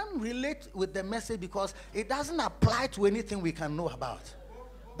 We can't relate with the message because it doesn't apply to anything we can know about.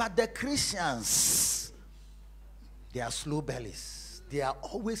 But the Christians, they are slow bellies. They are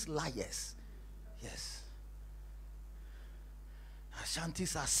always liars. Yes.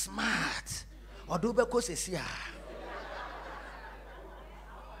 Ashantis are smart. Odubeko says, yeah.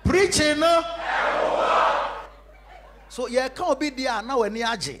 Preaching. So you can't be there now when you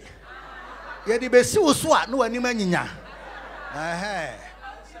are. But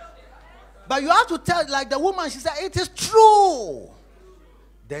you have to tell, like the woman, she said, it is true.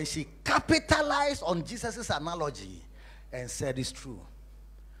 Then she capitalized on Jesus' analogy and said it's true.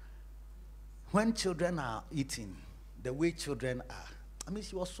 When children are eating, the way children are,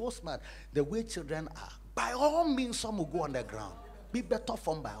 she was so smart, the way children are, by all means, some will go on the ground. Be better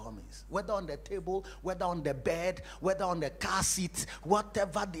formed by all means. Whether on the table, whether on the bed, whether on the car seat,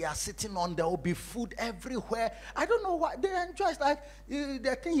 whatever they are sitting on, there will be food everywhere. I don't know why. They enjoy it. Like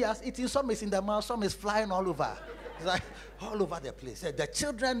the thing he has eaten, some is in the mouth, some is flying all over. It's like all over the place. The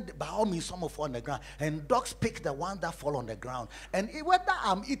children, by all means, some will fall on the ground. And dogs pick the one that fall on the ground. And whether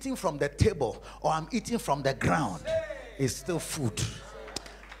I'm eating from the table or I'm eating from the ground, it's still food.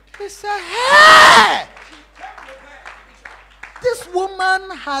 He said, hey! This woman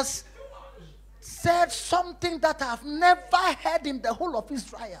has said something that I've never heard in the whole of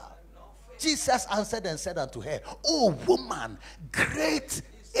Israel. Jesus answered and said unto her, O woman, great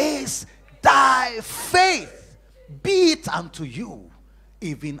is thy faith. Be it unto you,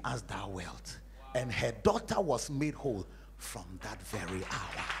 even as thou wilt. And her daughter was made whole from that very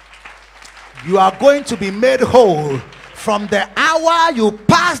hour. You are going to be made whole from the hour you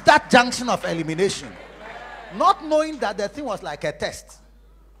pass that junction of elimination. Not knowing that the thing was like a test.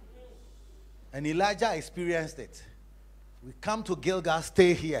 And Elijah experienced it. We come to Gilgal,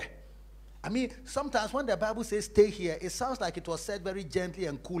 stay here. I mean, sometimes when the Bible says stay here, it sounds like it was said very gently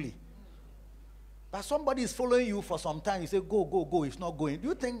and coolly. But somebody is following you for some time. You say, go, go, go. It's not going. Do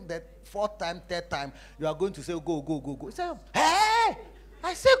you think that fourth time, third time, you are going to say, go, go, go, go? You say, hey!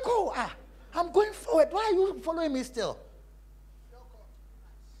 I say, go. I'm going forward. Why are you following me still?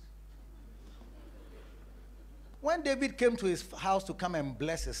 When David came to his house to come and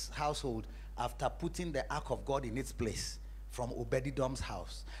bless his household after putting the ark of God in its place from Obed-Edom's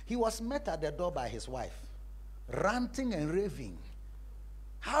house, he was met at the door by his wife, ranting and raving.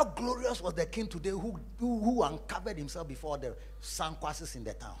 How glorious was the king today who uncovered himself before the sanquasses in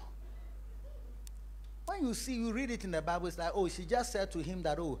the town. When you read it in the Bible, it's like, oh, she just said to him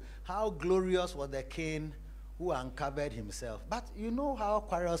that, oh, how glorious was the king who uncovered himself. But you know how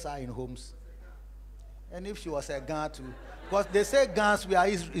quarrels are in homes. And if she was a Gan too, because they say Gans, we are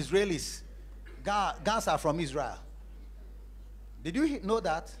Israelis. Gans are from Israel. Did you know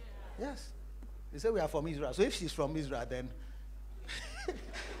that? Yes. They say we are from Israel. So if she's from Israel, then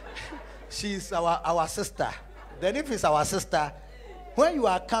she's our sister. Then if it's our sister, when you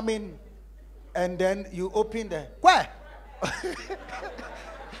are coming and then you open the where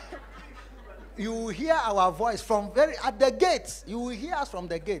you will hear our voice from at the gate. You will hear us from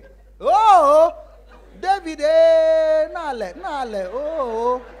the gate. Oh, David, nale,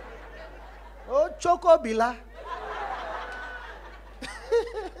 oh, Choco Bila.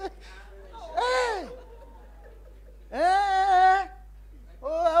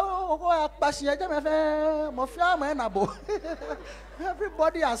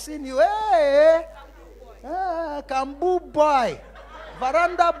 Everybody has seen you. Hey, Kambu boy,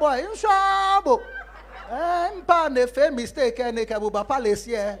 Veranda boy, Inshabo. Mpa ne fe mistake ne kabuba palace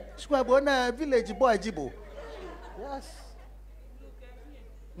here. Skwabona village boy jibo. Yes.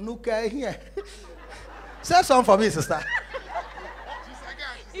 Nuka here. Say something for me, sister.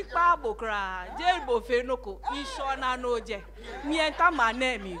 Ikpa bokra, jelbo fe noko, ishona noje. Mienta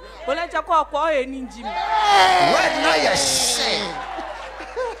manemi. Olenja kwa kwa eninjim. Where now you say?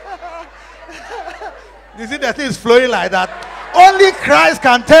 You see the thing is flowing like that. Only Christ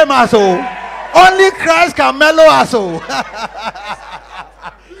can tame us all. Only Christ can mellow us all.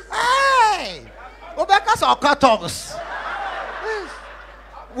 Hey! Obekas or cutoffs.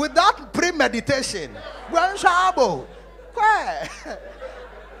 Without premeditation. We're in trouble.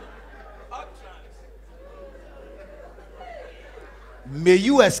 May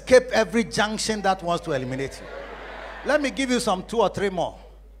you escape every junction that wants to eliminate you. Let me give you some 2 or 3 more.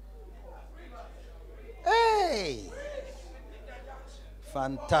 Hey!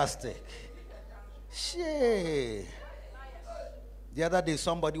 Fantastic. Shit. The other day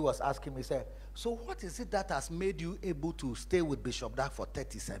somebody was asking me, said, so what is it that has made you able to stay with Bishop Dag for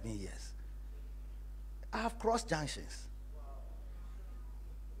 37 years? I have crossed junctions.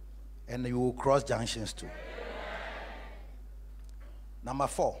 And you will cross junctions too. Number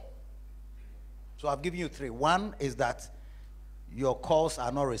 4. So I've given you 3. 1 is that your calls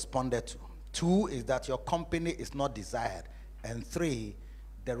are not responded to. 2 is that your company is not desired. And 3,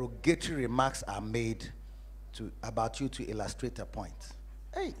 derogatory remarks are made about you to illustrate a point.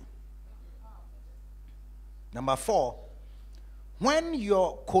 Hey. Number 4, when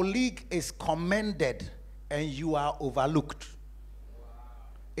your colleague is commended and you are overlooked.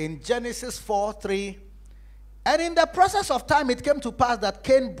 In Genesis 4:3, and in the process of time it came to pass that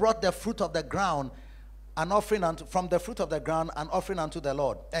Cain brought the fruit of the ground, an offering from the fruit of the ground, an offering unto the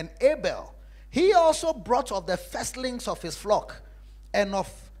Lord. And Abel, he also brought of the firstlings of his flock and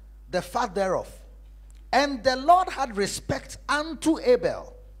of the fat thereof. And the Lord had respect unto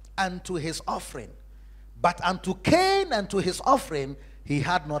Abel and to his offering, but unto Cain and to his offering he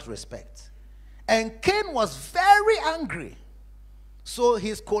had not respect. And Cain was very angry. So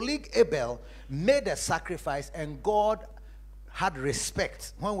his colleague Abel made a sacrifice, and God had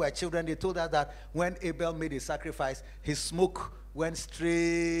respect. When we were children, they told us that when Abel made a sacrifice, his smoke went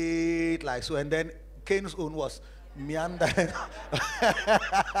straight like so, and then Cain's own was meander.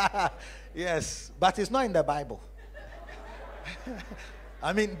 Yes, but it's not in the Bible.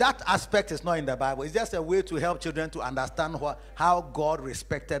 I mean, that aspect is not in the Bible. It's just a way to help children to understand how God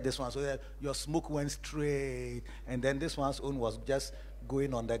respected this one. So that your smoke went straight, and then this one's own was just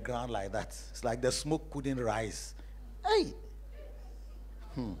going on the ground like that. It's like the smoke couldn't rise. Hey!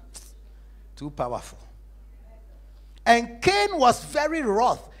 Too powerful. And Cain was very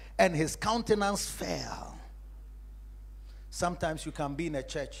wroth, and his countenance fell. Sometimes you can be in a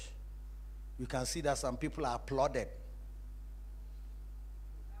church. You can see that some people are applauded.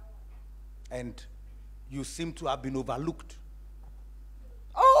 And you seem to have been overlooked.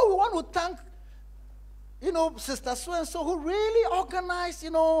 Oh, we want to thank, Sister so-and-so who really organized,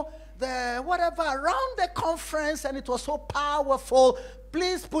 the whatever around the conference, and it was so powerful.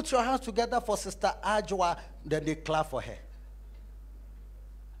 Please put your hands together for Sister Ajwa. Then they clap for her.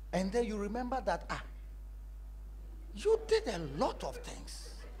 And then you remember that, you did a lot of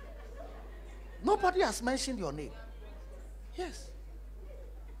things. Nobody has mentioned your name. Yes.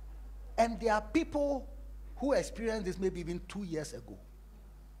 And there are people who experienced this maybe even 2 years ago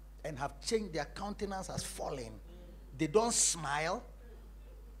and have changed. Their countenance has fallen. They don't smile.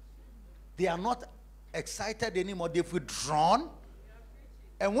 They are not excited anymore. They've withdrawn.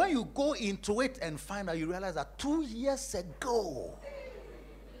 And when you go into it and find out, you realize that 2 years ago,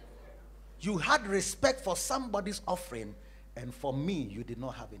 you had respect for somebody's offering, and for me, you did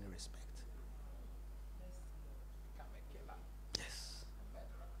not have any respect. Yes.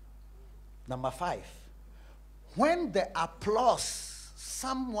 Number 5. When the applause,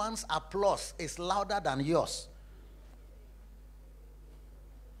 someone's applause is louder than yours.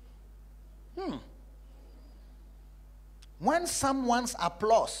 When someone's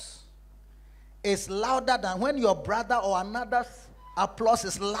applause is louder than when your brother or another's applause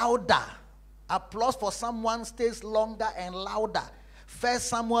is louder. Applause for someone stays longer and louder. 1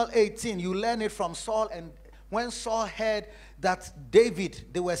 Samuel 18, you learn it from Saul. And when Saul heard that David,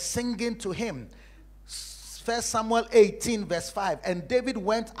 they were singing to him. 1 Samuel 18 verse 5. And David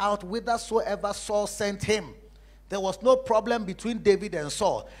went out whithersoever Saul sent him. There was no problem between David and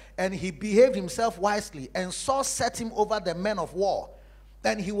Saul. And he behaved himself wisely. And Saul set him over the men of war.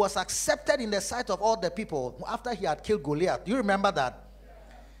 And he was accepted in the sight of all the people after he had killed Goliath. Do you remember that?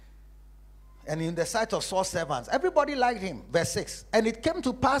 And in the sight of Saul's servants, everybody liked him. Verse 6. And it came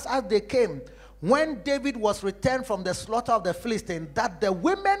to pass as they came, when David was returned from the slaughter of the Philistines, that the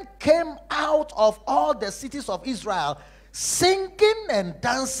women came out of all the cities of Israel, singing and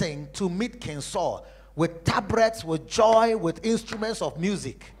dancing to meet King Saul, with tabrets, with joy, with instruments of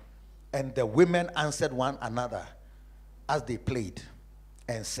music. And the women answered one another as they played,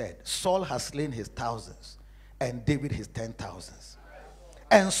 and said, Saul has slain his thousands, and David his 10,000s.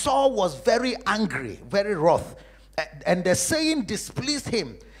 And Saul was very angry, very wroth. And the saying displeased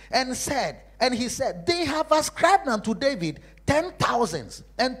him, and he said, they have ascribed unto David 10,000s,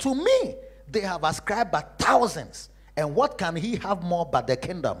 and to me they have ascribed but thousands. And what can he have more but the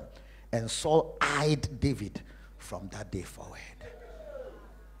kingdom? And Saul eyed David from that day forward.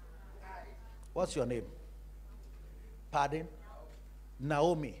 What's your name? Pardon?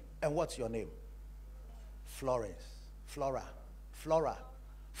 Naomi. And what's your name? Florence. Flora.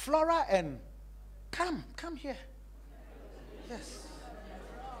 Flora and come here. Yes.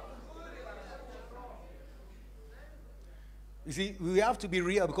 You see, we have to be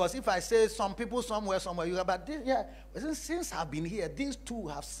real, because if I say some people somewhere, you have, but this, since I've been here, these two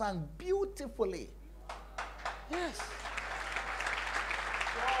have sung beautifully. Yes.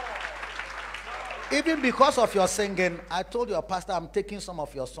 Even because of your singing, I told your pastor I'm taking some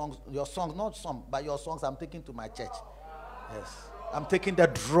of your songs, not some, but your songs I'm taking to my church. Yes. I'm taking the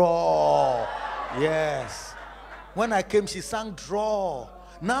draw. Yes. When I came, she sang draw.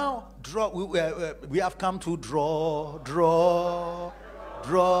 Now, draw. We have come to draw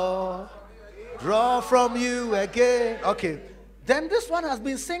from you again. Okay. Then this one has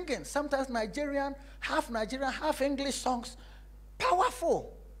been singing. Sometimes Nigerian, half English songs.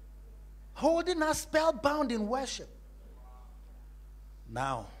 Powerful. Holding us spellbound in worship.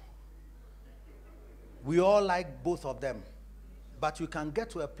 Now, we all like both of them. But you can get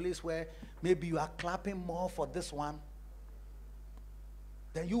to a place where maybe you are clapping more for this one.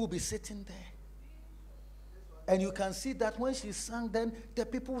 Then you will be sitting there. And you can see that when she sang, then the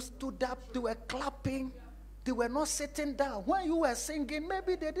people stood up, they were clapping. They were not sitting down. When you were singing,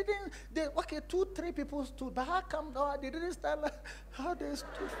 maybe they didn't, 2-3 people stood. But how come they didn't stand like how they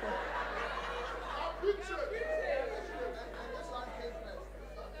stood for?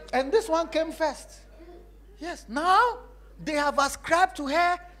 And this one came first. Yes, now they have ascribed to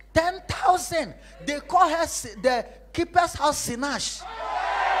her 10,000. They call her the keeper's house Sinash.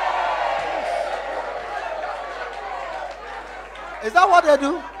 Is that what they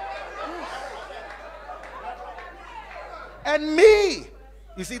do? And me,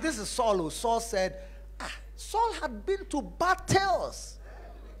 you see, this is Saul who Saul said, Saul had been to battles.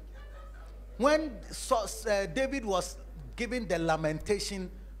 When David was giving the lamentation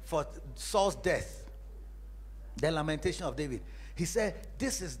for Saul's death, the lamentation of David, he said,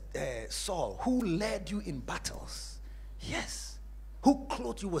 this is Saul who led you in battles. Yes. Who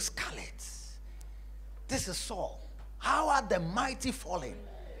clothed you with scarlet. This is Saul. How are the mighty falling?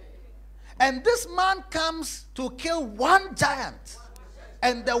 And this man comes to kill one giant.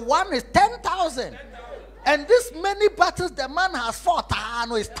 And the one is 10,000. And this many battles the man has fought,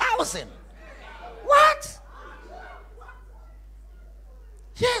 no, is 1,000. What?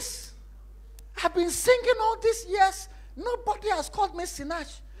 Yes. I've been singing all these years. Nobody has called me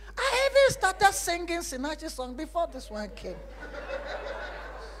Sinach. I even started singing Sinach's song before this one came.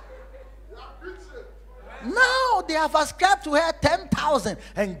 Now they have ascribed to her 10,000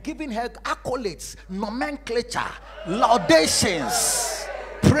 and given her accolades, nomenclature, laudations,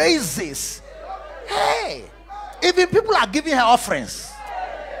 praises. Hey, even people are giving her offerings.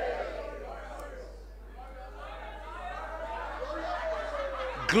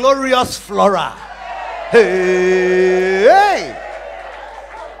 Glorious Flora. Hey, hey.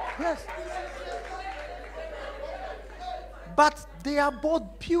 Yes. But they are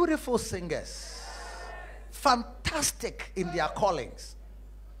both beautiful singers. Fantastic in their callings.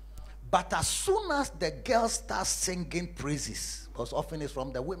 But as soon as the girls start singing praises, because often it's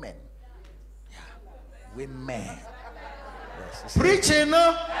from the women. Yeah. Women. Yes. Preaching.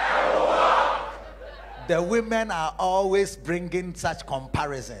 The women are always bringing such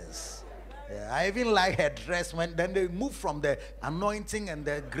comparisons. Yeah, I even like her dress when then they move from the anointing and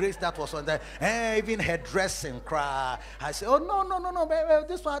the grace that was on there. Even her dressing cry. I say, oh no, baby,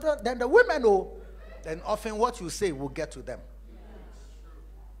 this one. Then the women then often what you say will get to them.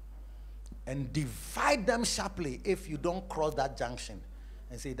 And divide them sharply if you don't cross that junction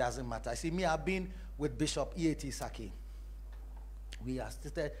and say it doesn't matter. See, me, I've been with Bishop Eddy Addy. We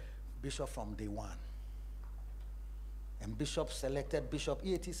assisted Bishop from day one. And Bishop selected Bishop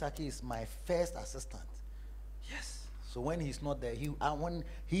Eddy Addy is my first assistant. Yes. So when he's not there, when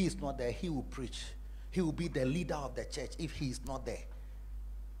he is not there, he will preach. He will be the leader of the church if he is not there.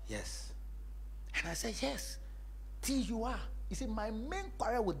 Yes. And I said, yes, till you are. You see, my main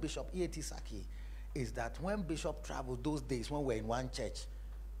quarrel with Bishop Eddy Addy is that when Bishop traveled those days when we're in one church,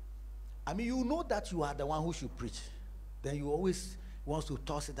 I mean, you know that you are the one who should preach. Then you always want to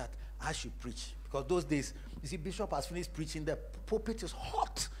toss it that I should preach. Because those days, you see, Bishop has finished preaching, the pulpit is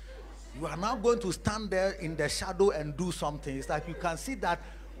hot. You are now going to stand there in the shadow and do something. It's like you can see that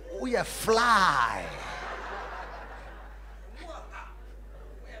we are fly.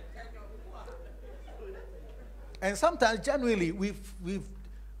 And sometimes, genuinely, we've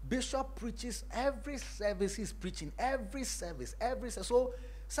Bishop preaches every service. He's preaching every service. So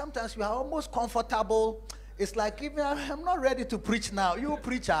sometimes we are almost comfortable. It's like, even I'm not ready to preach now. You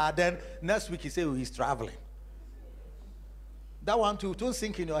preach, then next week he say, oh, he's traveling. That one too, don't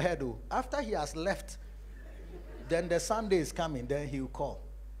sink in your head. Oh. After he has left, then the Sunday is coming, then he will call.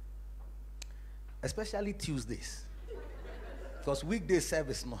 Especially Tuesdays. Because weekday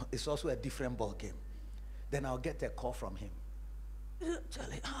service is also a different ball game. Then I'll get a call from him.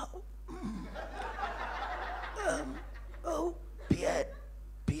 Charlie,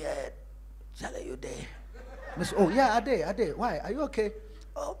 Pierre, Charlie, you there? Oh, yeah, I did. Why? Are you okay?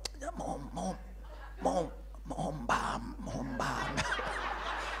 Oh, mom,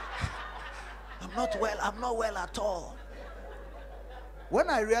 I'm not well at all. When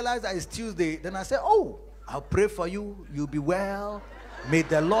I realized that it's Tuesday, then I said, oh, I'll pray for you. You'll be well. May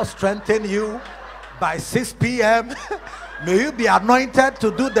the Lord strengthen you. By 6 p.m., may you be anointed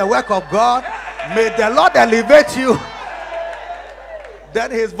to do the work of God. May the Lord elevate you. Then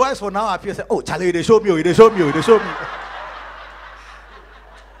his voice will now appear. Say, oh, Charlie, they show me.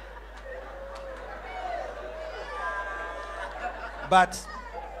 But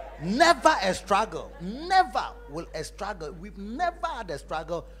never a struggle. Never will a struggle. We've never had a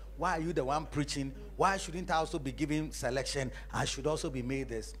struggle. Why are you the one preaching? Why shouldn't I also be giving selection? I should also be made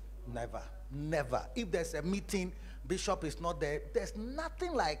this. Never. If there's a meeting, Bishop is not there. There's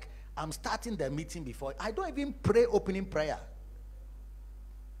nothing like I'm starting the meeting before. I don't even pray opening prayer.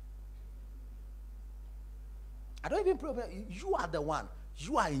 I don't even pray. You are the one.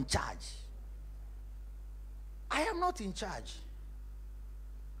 You are in charge. I am not in charge.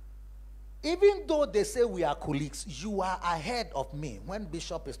 Even though they say we are colleagues, you are ahead of me. When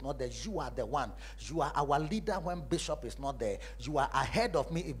Bishop is not there, you are the one. You are our leader when Bishop is not there. You are ahead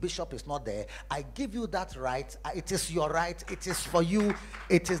of me if Bishop is not there. I give you that right. It is your right. It is for you.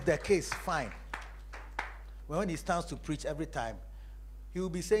 It is the case. Fine. When he stands to preach every time, he will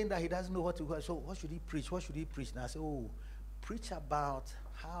be saying that he doesn't know what to do. So what should he preach? What should he preach? And I say, oh, preach about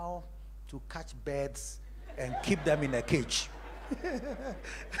how to catch birds and keep them in a cage.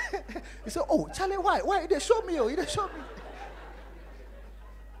 He said, oh, Charlie, why? Why? They show me, they show me.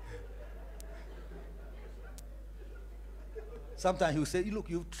 Sometimes he'll say, look,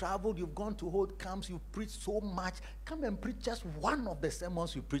 you've traveled, you've gone to hold camps, you've preached so much. Come and preach just one of the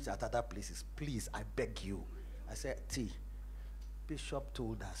sermons you preach at other places. Please, I beg you. I said, T, Bishop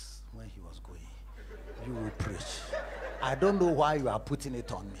told us when he was going, you will preach. I don't know why you are putting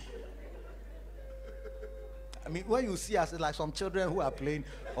it on me. I mean, when you see us, it's like some children who are playing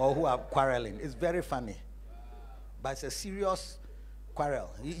or who are quarreling. It's very funny. But it's a serious quarrel.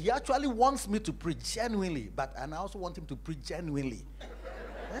 He actually wants me to preach genuinely, and I also want him to preach genuinely.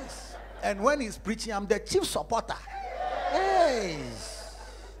 Yes. And when he's preaching, I'm the chief supporter. Hey.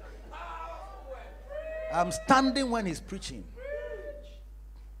 I'm standing when he's preaching.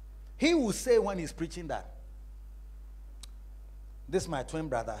 He will say when he's preaching that, this is my twin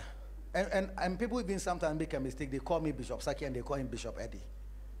brother. And people even sometimes make a mistake. They call me Bishop Saki and they call him Bishop Eddy.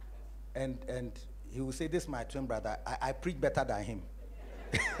 And he will say, this is my twin brother. I preach better than him.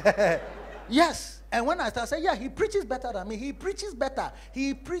 Yes. And when I start saying, yeah, he preaches better than me. He preaches better.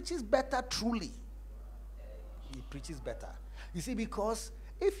 He preaches better truly. He preaches better. You see, because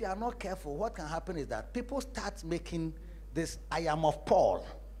if you are not careful, what can happen is that people start making this, I am of Paul.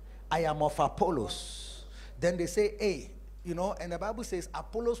 I am of Apollos. Then they say, hey, you know, and the Bible says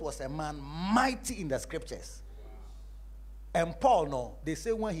Apollos was a man mighty in the scriptures. And Paul, no, they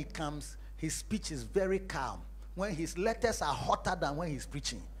say when he comes, his speech is very calm. When his letters are hotter than when he's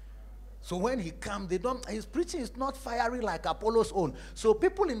preaching. So when he comes, his preaching is not fiery like Apollos' own. So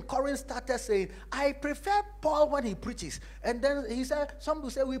people in Corinth started saying, I prefer Paul when he preaches. And then he said, some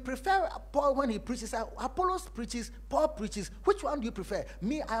will say, we prefer Paul when he preaches. Apollos preaches, Paul preaches. Which one do you prefer?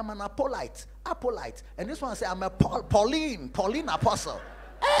 Me, I am an Apolite. And this one say, I'm a Pauline apostle.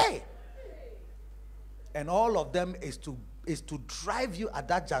 Hey! And all of them is to drive you at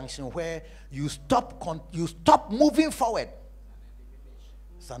that junction where you stop moving forward.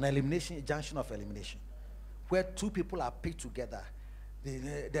 It's an elimination, junction of elimination, where two people are picked together.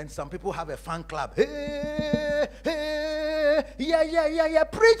 Then some people have a fan club. Hey, hey, yeah.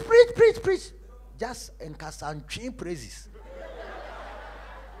 Preach. Just encassant praises.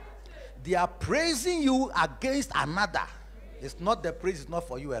 They are praising you against another. It's not the praise, it's not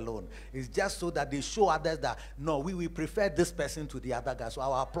for you alone. It's just so that they show others that, no, we prefer this person to the other guy. So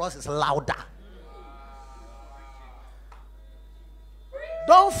our applause is louder.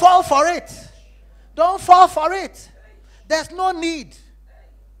 Don't fall for it. Don't fall for it. There's no need.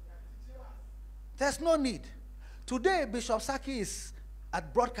 There's no need. Today, Bishop Saki is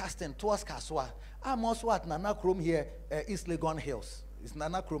at broadcasting towards Kaswa. I'm also at Nana Krum here, East Legon Hills. It's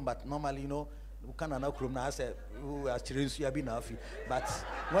Nana Krum, but normally, you know, we can Nana Krum now. I say, but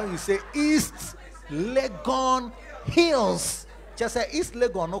when you say East Legon Hills, just say East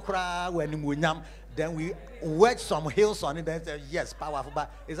Legon Okra when you then we wedge some hills on it, then say, yes, powerful.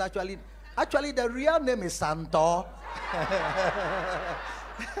 But it's actually the real name is Santo.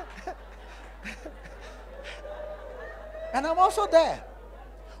 And I'm also there.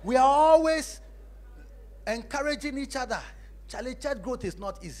 We are always encouraging each other. Charlie, church growth is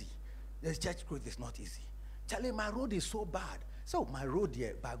not easy. This church growth is not easy. Charlie, my road is so bad. So my road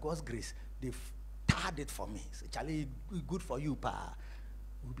here, by God's grace, they've tarred it for me. So, Charlie, good for you, pa.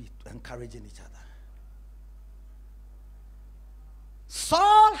 We'll be encouraging each other.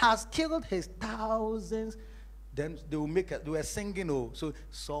 Saul has killed his thousands. Then they were singing, oh, so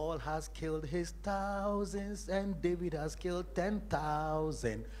Saul has killed his thousands and David has killed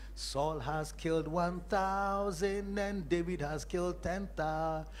 10,000. Saul has killed 1,000 and David has killed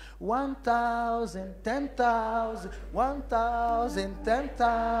 10,000. 1,000, 10,000, 1,000,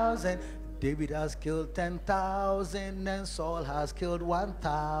 10,000. David has killed 10,000 and Saul has killed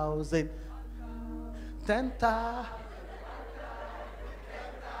 1,000. 10,000.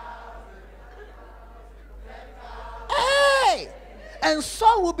 And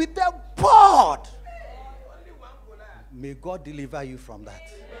Saul will be there bored. May God deliver you from that.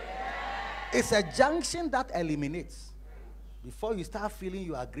 It's a junction that eliminates. Before you start feeling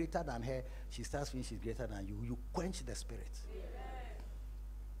you are greater than her, she starts feeling she's greater than you. You quench the spirit.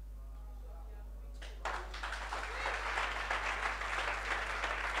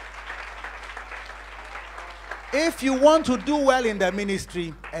 If you want to do well in the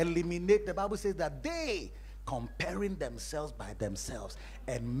ministry, eliminate. The Bible says that they comparing themselves by themselves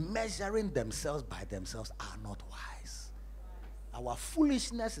and measuring themselves by themselves are not wise. Our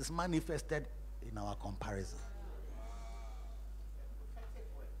foolishness is manifested in our comparison.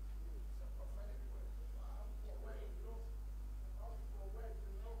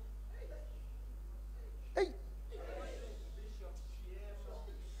 Hey.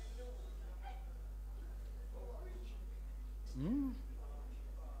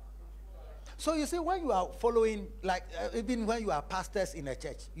 So you see, when you are following, like even when you are pastors in a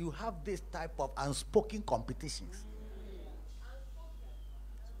church, you have this type of unspoken competitions.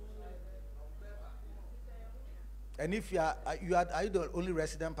 And if are you the only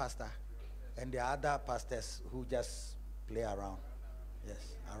resident pastor, and there are other pastors who just play around?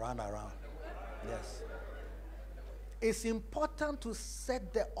 Yes, around. Yes. It's important to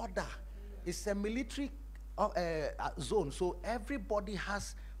set the order. It's a military zone, so everybody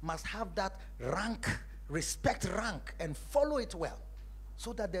must have that rank, respect rank, and follow it well,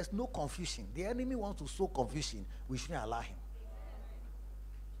 so that there's no confusion. The enemy wants to sow confusion. We shouldn't allow him.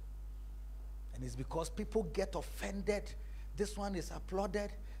 And it's because people get offended. This one is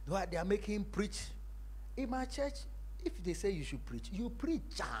applauded. They are making him preach. In my church, if they say you should preach, you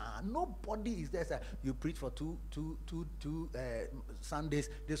preach. Nobody is there. You preach for two Sundays.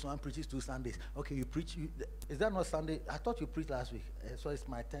 This one preaches 2 Sundays. Okay, you preach. Is that not Sunday? I thought you preached last week. So it's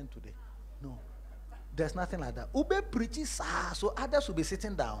my turn today. No. There's nothing like that. Ube preaches, so others will be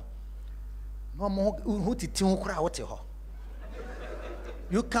sitting down.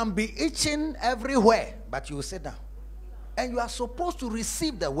 You can be itching everywhere, but you will sit down. And you are supposed to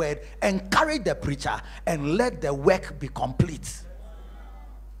receive the word, encourage the preacher, and let the work be complete.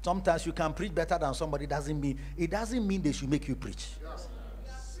 Sometimes you can preach better than somebody. It doesn't mean they should make you preach.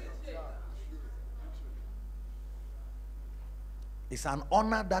 It's an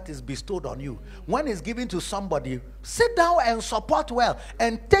honor that is bestowed on you. When it's given to somebody, sit down and support well,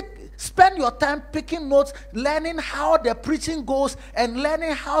 and spend your time picking notes, learning how the preaching goes, and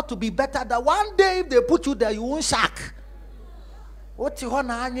learning how to be better. That one day if they put you there, you won't shock.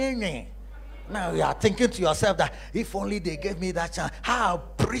 Now you are thinking to yourself that if only they gave me that chance, I'll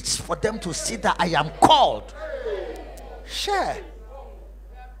preach for them to see that I am called. Share.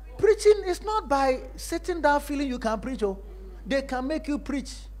 Preaching is not by sitting down feeling you can preach. Oh, they can make you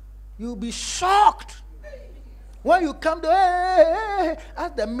preach. You'll be shocked. When you come to,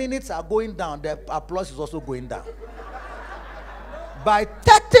 as the minutes are going down, the applause is also going down. By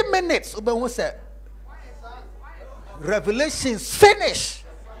 30 minutes, Revelations finish.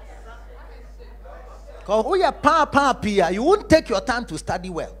 Because you won't take your time to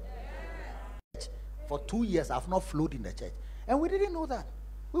study well. For 2 years, I've not flowed in the church. And we didn't know that.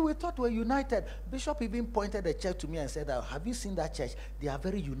 We thought we were united. Bishop even pointed the church to me and said, have you seen that church? They are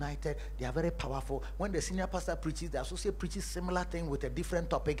very united. They are very powerful. When the senior pastor preaches, the associate preaches similar thing with a different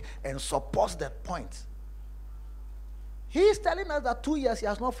topic and supports that point. He is telling us that 2 years he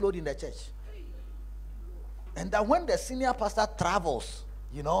has not flowed in the church. And that when the senior pastor travels,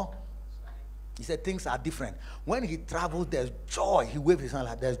 he said things are different. When he travels, there's joy. He waved his hand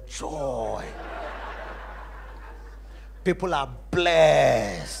like there's joy. People are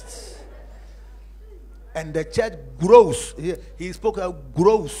blessed. And the church grows. He spoke of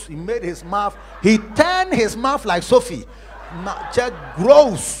grows. He made his mouth. He turned his mouth like Sophie. Church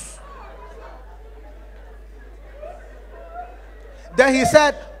grows. Then he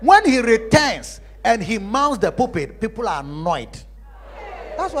said, when he returns and he mounts the pulpit, people are annoyed.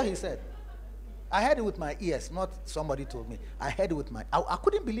 That's what he said. I heard it with my ears, not somebody told me. I heard it with my... I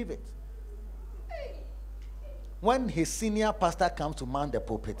couldn't believe it. When his senior pastor comes to mount the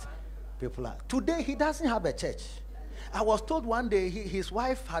pulpit, people are... Today, he doesn't have a church. I was told one day his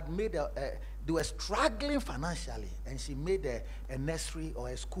wife had made they were struggling financially, and she made a nursery or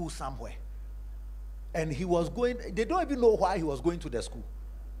a school somewhere. And he was going... They don't even know why he was going to the school.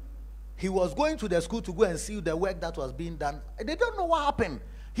 He was going to the school to go and see the work that was being done. They don't know what happened.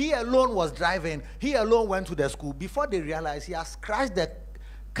 He alone was driving. He alone went to the school. Before they realized, he has crashed the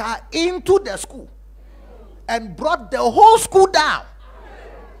car into the school and brought the whole school down.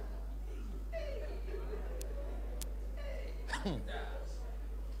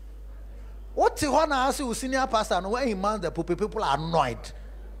 What you want to ask you, senior pastor, and when he mounts the pulpit, people are annoyed.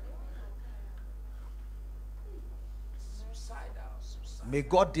 May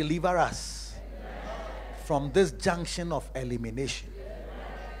God deliver us from this junction of elimination.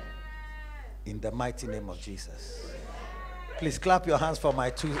 In the mighty name of Jesus. Please clap your hands for my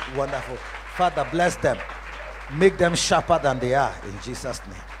two wonderful. Father, bless them. Make them sharper than they are. In Jesus'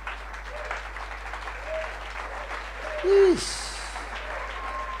 name. Eesh.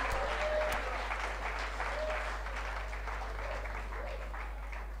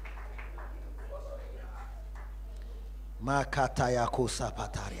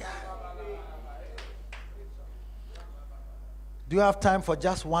 Do you have time for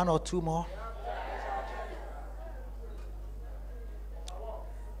just one or two more?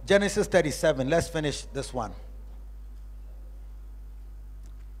 Genesis 37. Let's finish this one.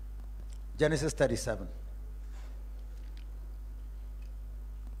 Genesis 37.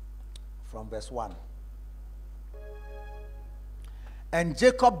 From verse 1. And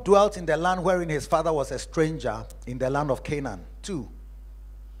Jacob dwelt in the land wherein his father was a stranger, in the land of Canaan. 2.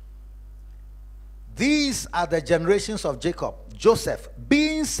 These are the generations of Jacob. Joseph,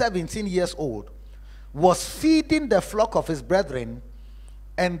 being 17 years old, was feeding the flock of his brethren,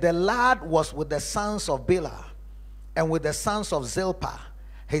 and the lad was with the sons of Bilhah and with the sons of Zilpah,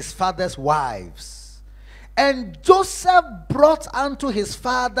 his father's wives. And Joseph brought unto his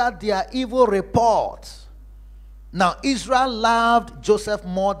father their evil report. Now Israel loved Joseph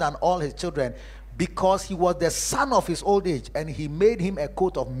more than all his children, because he was the son of his old age, and he made him a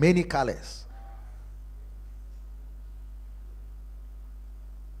coat of many colors.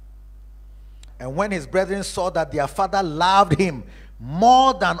 And when his brethren saw that their father loved him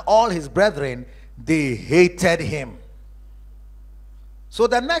more than all his brethren, they hated him. So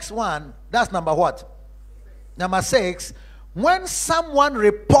the next one, that's number what? Number 6. When someone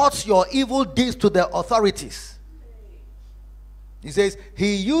reports your evil deeds to the authorities, he says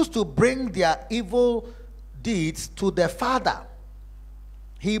he used to bring their evil deeds to the father.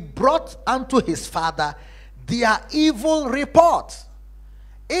 He brought unto his father their evil report.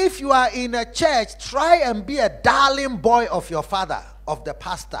 If you are in a church, try and be a darling boy of your father, of the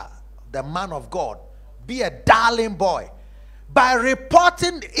pastor, the man of God. Be a darling boy by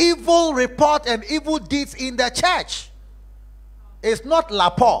reporting evil report and evil deeds in the church. It's not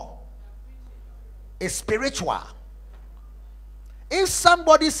lapo. It's spiritual. If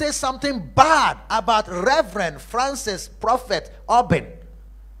somebody says something bad about Reverend Francis Prophet Obin,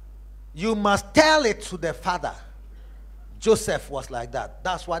 you must tell it to the father. Joseph was like that.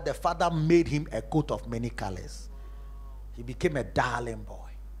 That's why the father made him a coat of many colors. He became a darling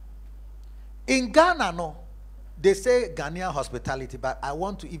boy. In Ghana, no, they say Ghanaian hospitality, but I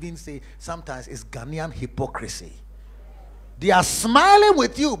want to even say sometimes it's Ghanaian hypocrisy. They are smiling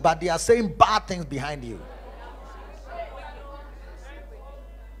with you, but they are saying bad things behind you.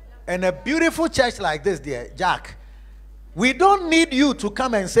 And a beautiful church like this, dear Jack, we don't need you to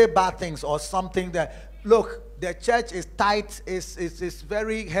come and say bad things or something that, look, the church is tight, it's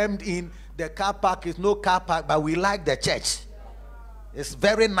very hemmed in, the car park is no car park, but we like the church. It's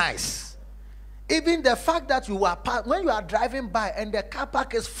very nice. Even the fact that you are, when you are driving by and the car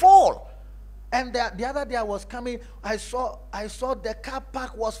park is full, and the other day I was coming, I saw the car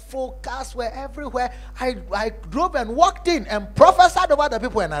park was full, cars were everywhere. I drove and walked in and prophesied over the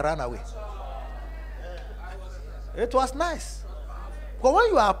people, and I ran away. It was nice. But when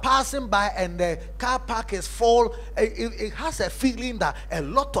you are passing by and the car park is full, it has a feeling that a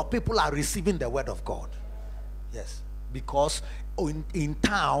lot of people are receiving the word of God. Yes, because in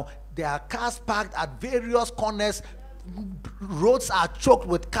town there are cars parked at various corners. Roads are choked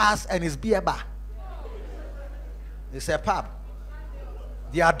with cars, and it's beer bar. It's a pub.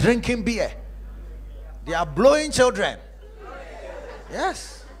 They are drinking beer. They are blowing children.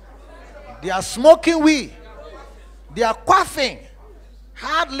 Yes. They are smoking weed. They are quaffing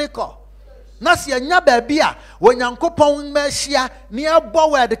hard liquor. Nasi anya babia when yankopon mehia near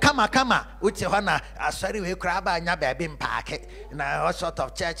bowed kama which hona asori we kraba anya baby park. Now what sort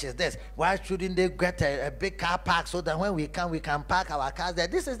of church is this? Why shouldn't they get a big car park so that when we come we can park our cars there?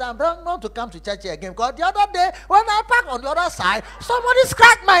 This is I'm not to come to church here again, because the other day when I parked on the other side, somebody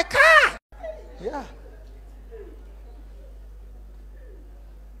scratched my car. Yeah.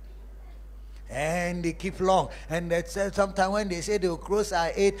 And they keep long. And they say sometimes when they say they'll close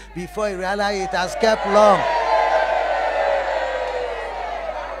at 8, before you realize it has kept long.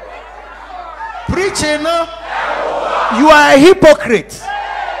 Preaching, you are a hypocrite.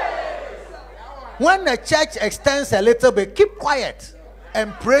 When the church extends a little bit, keep quiet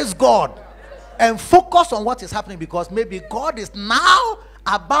and praise God and focus on what is happening, because maybe God is now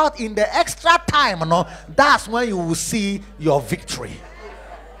about in the extra time. That's when you will see your victory.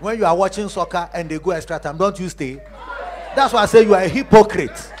 When you are watching soccer and they go extra time, don't you stay? That's why I say you are a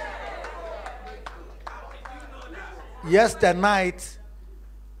hypocrite. Yesterday night,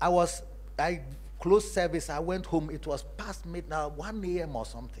 I closed service. I went home. It was past midnight, 1 a.m. or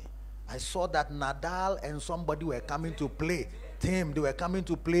something. I saw that Nadal and somebody were coming to play. They were coming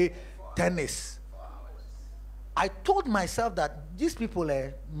to play tennis. I told myself that these people,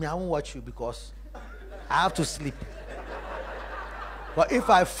 me, I won't watch you because I have to sleep. But if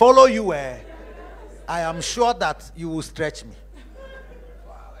I follow you, I am sure that you will stretch me.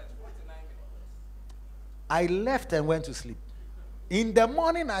 I left and went to sleep. In the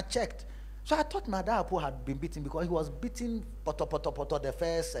morning, I checked. So I thought my dad had been beaten because he was beating poto the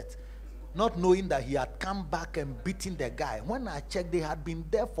first set, not knowing that he had come back and beaten the guy. When I checked, they had been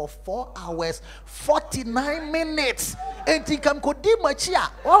there for 4 hours, 49 minutes. And he can go deep my chair.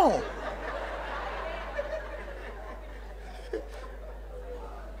 Oh.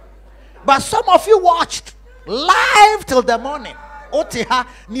 But some of you watched live till the morning. Otiha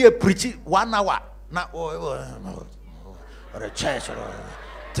near preaching 1 hour. Now, or a church, or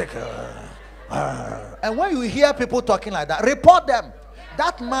take and when you hear people talking like that, report them.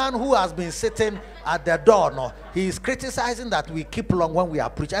 That man who has been sitting at the door, no, he is criticizing that we keep long when we are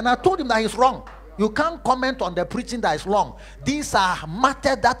preaching. And I told him that he's wrong. You can't comment on the preaching that is long. These are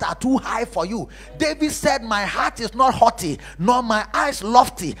matters that are too high for you. David said, my heart is not haughty, nor my eyes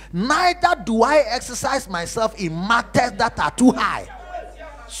lofty. Neither do I exercise myself in matters that are too high.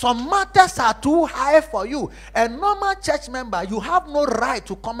 Some matters are too high for you. A normal church member, you have no right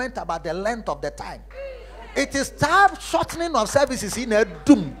to comment about the length of the time. It is time shortening of services in a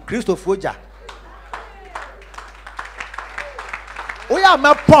doom, Christopher. We are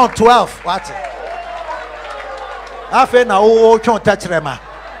my point 12. What? I feel now, oh, can't touch them.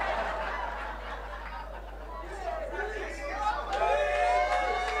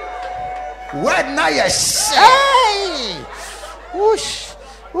 When now you say, whoosh.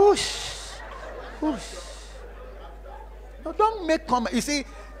 Whoosh, whoosh. No, don't make comment. You see,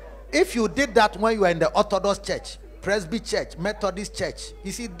 if you did that when you were in the Orthodox Church, Presby Church, Methodist Church,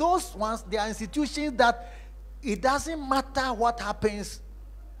 you see, those ones, they are institutions that it doesn't matter what happens.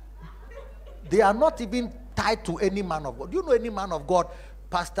 They are not even tied to any man of God. Do you know any man of God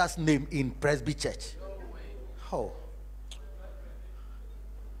pastor's name in Presby Church? Oh.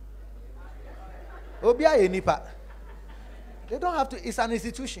 Obia Enipa. They don't have to, it's an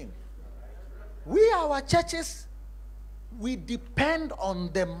institution. We, our churches, we depend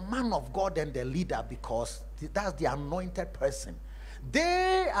on the man of God and the leader because that's the anointed person.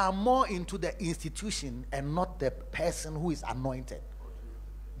 They are more into the institution and not the person who is anointed.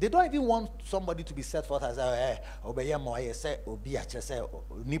 They don't even want somebody to be set forth as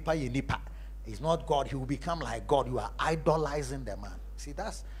he's not God, he will become like God. You are idolizing the man. See,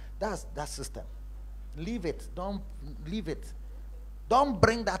 that's that system. Leave it. Don't leave it. Don't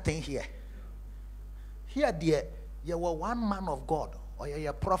bring that thing here. Here, dear, you were one man of God, or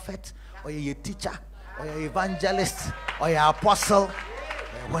you're a prophet, or you're a teacher, or you're an evangelist, or you're an apostle,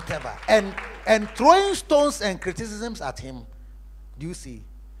 whatever. And throwing stones and criticisms at him, do you see,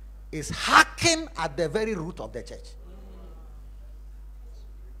 is hacking at the very root of the church.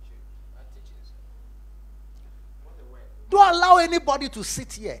 Don't allow anybody to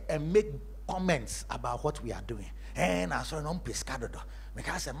sit here and make comments about what we are doing. And I saw no pescado.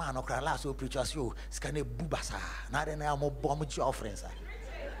 Because a man of last so preachers you scan a bubasa. Not an elmo bomb with your friends.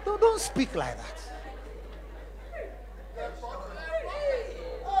 Don't speak like that.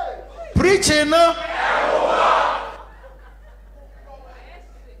 Preaching.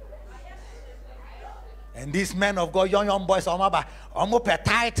 And these men of God, young boys, almost per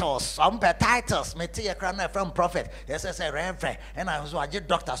titles, some per titles. Me see a crown from prophet. Yes, I say reverend, and I was a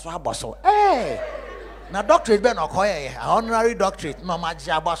doctor. So, hey. Now doctorate be no koye honorary doctorate no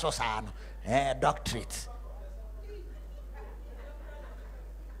magia boso sa no doctorate.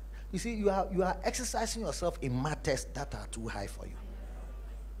 You see, you are exercising yourself in matters that are too high for you.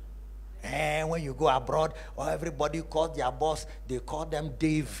 And when you go abroad, or everybody calls their boss, they call them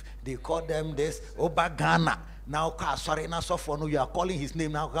Dave, they call them this Obagana. Now, sorry, now so for no, you are calling his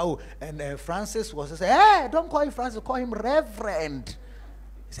name now. And Francis was saying, hey, don't call him Francis, call him Reverend.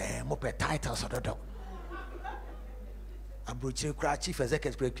 He said, "Mope titles or the Chief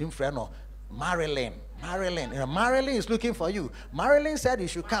Executive friend or Marilyn. Marilyn is looking for you. Marilyn said you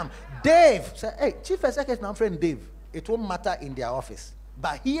should come. Dave said, hey, Chief Executive, my friend Dave. It won't matter in their office.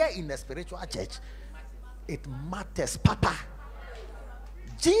 But here in the spiritual church, it matters. Papa.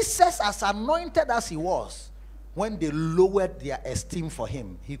 Jesus, as anointed as he was, when they lowered their esteem for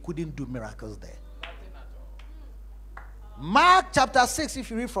him, he couldn't do miracles there. Mark chapter 6, if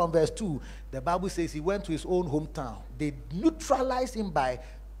you read from verse 2, the Bible says he went to his own hometown. They neutralized him by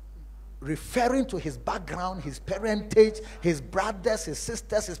referring to his background, his parentage, his brothers, his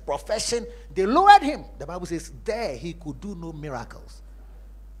sisters, his profession. They lowered him. The Bible says there he could do no miracles,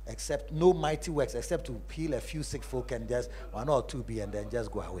 except no mighty works, except to heal a few sick folk and just one or two be and then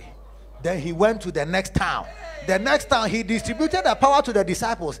just go away. Then he went to the next town. The next town, he distributed the power to the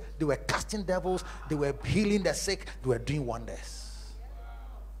disciples. They were casting devils. They were healing the sick. They were doing wonders.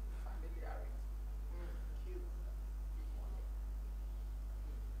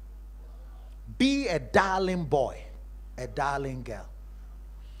 Be a darling boy, a darling girl.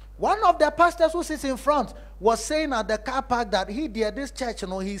 One of the pastors who sits in front was saying at the car park that he did this church,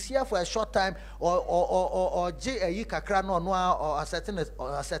 he's here for a short time, or a certain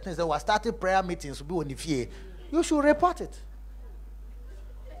was starting prayer meetings. You should report it.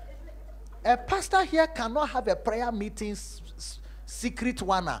 A pastor here cannot have a prayer meeting secret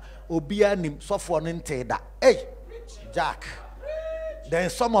one. Hey, Jack. Then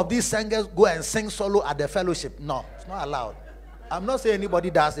some of these singers go and sing solo at the fellowship. No, it's not allowed. I'm not saying anybody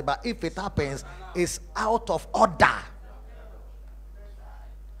does it, but if it happens, it's out of order.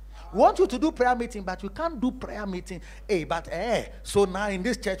 We want you to do prayer meeting, but you can't do prayer meeting. So now in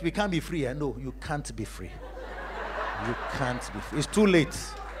this church we can't be free. No, you can't be free. You can't be free. It's too late.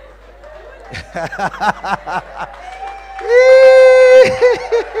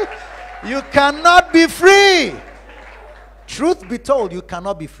 You cannot be free. Truth be told, you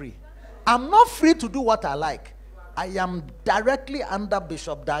cannot be free. I'm not free to do what I like. I am directly under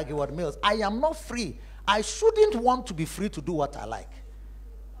Bishop Dagwood Mills. I am not free. I shouldn't want to be free to do what I like.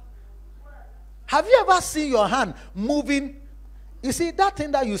 Have you ever seen your hand moving? You see, that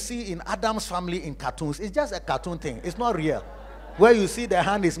thing that you see in Adam's Family in cartoons, it's just a cartoon thing. It's not real. Where you see the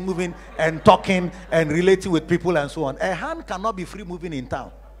hand is moving and talking and relating with people and so on. A hand cannot be free moving in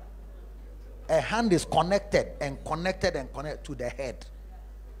town. A hand is connected to the head.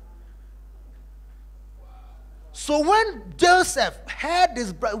 So when Joseph heard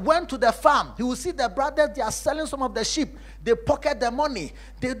his went to the farm, he will see the brothers, they are selling some of the sheep. They pocket the money.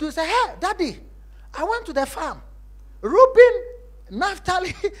 They do say, hey, Daddy, I went to the farm. Reuben,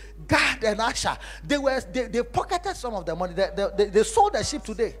 Naphtali, Gad, and Asher, they pocketed some of the money. They sold the sheep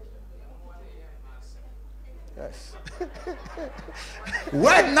today. Yes.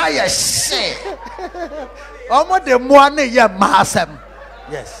 When now you say, the money you masem.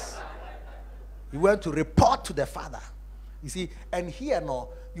 Yes. He went to report to the father. You see, and here now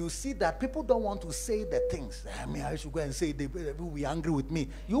you see that people don't want to say the things. I mean, I should go and say they will be angry with me.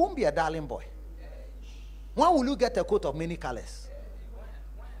 You won't be a darling boy. When will you get a coat of many colors?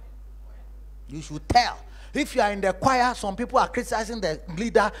 You should tell. If you are in the choir, some people are criticizing the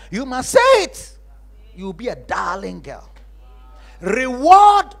leader, you must say it. You'll be a darling girl.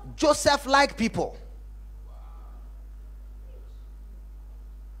 Reward Joseph-like people.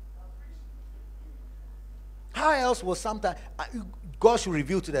 How else will sometimes God should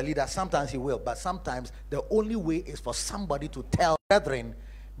reveal to the leader? Sometimes he will, but sometimes the only way is for somebody to tell brethren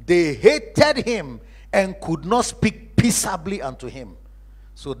they hated him and could not speak peaceably unto him.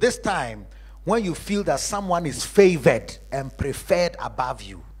 So this time, when you feel that someone is favored and preferred above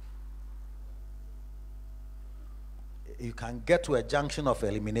you, you can get to a junction of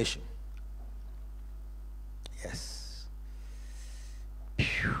elimination. Yes.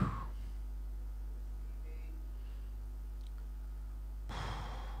 Phew.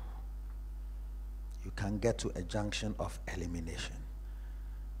 You can get to a junction of elimination.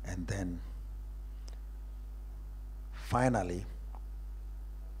 And then finally,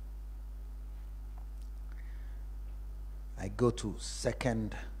 I go to 2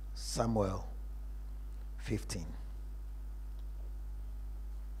 Samuel 15.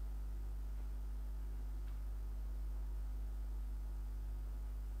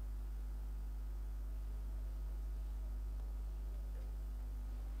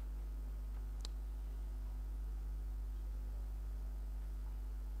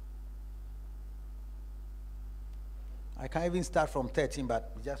 I can't even start from 13,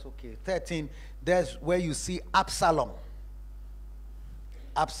 but just okay. 13, there's where you see Absalom.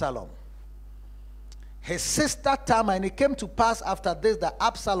 Absalom. His sister Tamar, and it came to pass after this that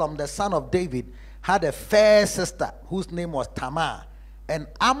Absalom, the son of David, had a fair sister whose name was Tamar. And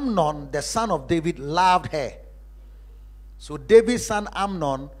Amnon, the son of David, loved her. So David's son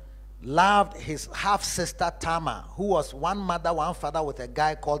Amnon loved his half-sister Tamar, who was one mother, one father with a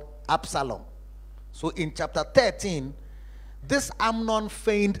guy called Absalom. So in chapter 13, this Amnon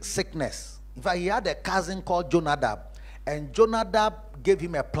feigned sickness. In fact, he had a cousin called Jonadab. And Jonadab gave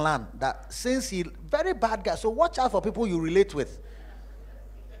him a plan that since he, very bad guy, so watch out for people you relate with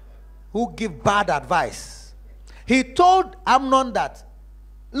who give bad advice. He told Amnon that,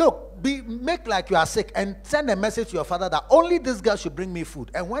 look, make like you are sick and send a message to your father that only this girl should bring me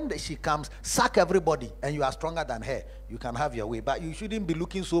food. And when she comes, sack everybody and you are stronger than her. You can have your way. But you shouldn't be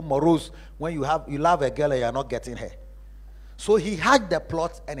looking so morose when you love a girl and you are not getting her. So he had the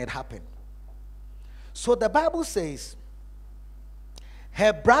plot and it happened. So the Bible says,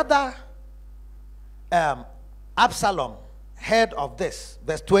 her brother Absalom heard of this.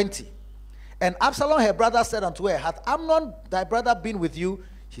 Verse 20. And Absalom, her brother, said unto her, hath Amnon thy brother been with you?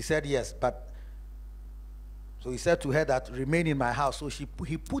 She said, yes. So he said to her that, remain in my house. So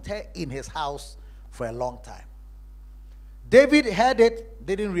he put her in his house for a long time. David heard it,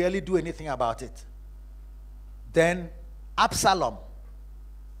 didn't really do anything about it. Then Absalom,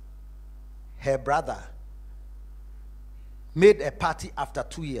 her brother, made a party after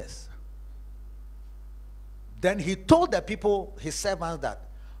 2 years. Then he told the people, his servants, that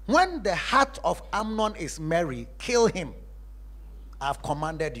when the heart of Amnon is merry, kill him. I've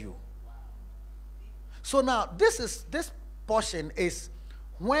commanded you. So now this portion is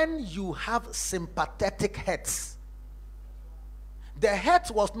when you have sympathetic hurts. The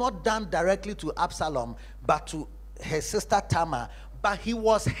hurt was not done directly to Absalom, but to his sister Tamar. But he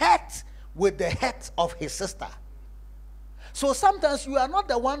was hurt with the hurt of his sister. So sometimes you are not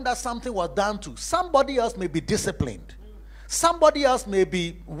the one that something was done to. Somebody else may be disciplined. Somebody else may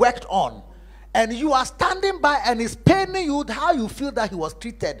be worked on. And you are standing by and it's paining you how you feel that he was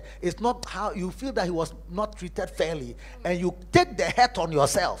treated. It's not how you feel that he was not treated fairly. And you take the hurt on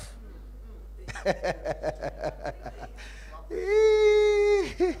yourself.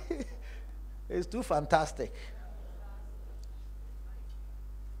 It's too fantastic.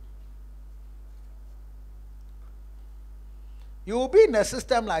 You will be in a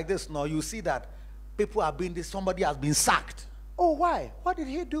system like this now. You see that people are being this, somebody has been sacked. Oh, why? What did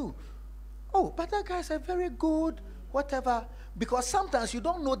he do? Oh, but that guy's a very good, whatever. Because sometimes you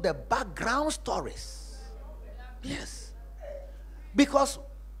don't know the background stories. Yes. Because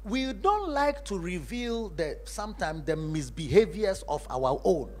we don't like to reveal sometimes the misbehaviors of our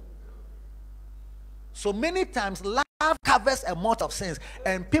own. So many times love covers a multitude of sins,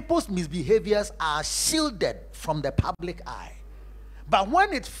 and people's misbehaviors are shielded from the public eye. But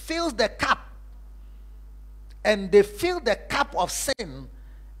when it fills the cup, and they fill the cup of sin,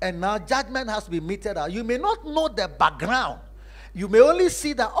 and now judgment has to be meted out, you may not know the background. You may only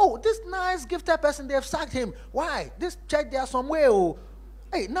see that, oh, this nice gifted person, they have sacked him. Why? This church, they are somewhere. Oh,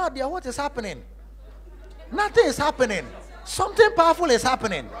 hey, now there, what is happening? Nothing is happening. Something powerful is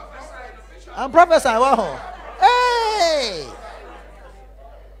happening. I'm prophesying. Wow. Hey!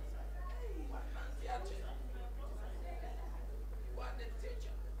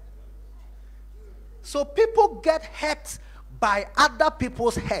 So people get hurt by other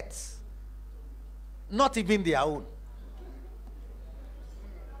people's hurts, not even their own.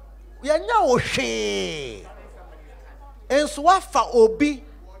 And so what for obi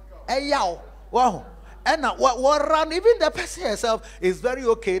wow. And what run, even the person herself is very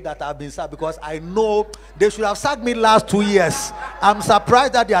okay that I've been sacked, because I know they should have sacked me last 2 years. I'm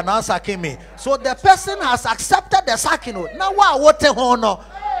surprised that they are not sacking me. So the person has accepted the sacking. Now what honor?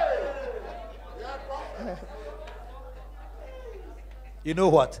 You know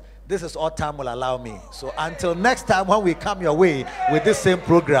what? This is all time will allow me. So until next time when we come your way with this same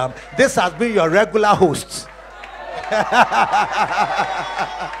program, this has been your regular host.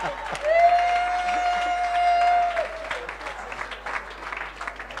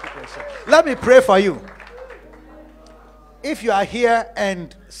 Let me pray for you. If you are here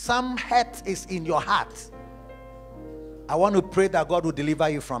and some hurt is in your heart, I want to pray that God will deliver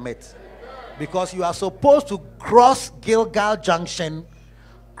you from it. Because you are supposed to cross Gilgal Junction,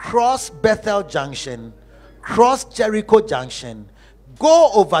 cross Bethel Junction, cross Jericho Junction,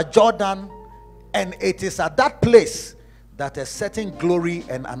 go over Jordan, and it is at that place that a certain glory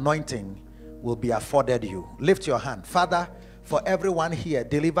and anointing will be afforded you. Lift your hand. Father, for everyone here,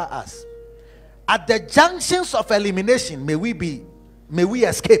 deliver us. At the junctions of elimination, may we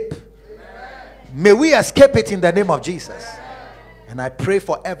escape. May we escape it in the name of Jesus. And I pray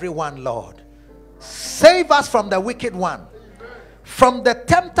for everyone, Lord. Save us from the wicked one, from the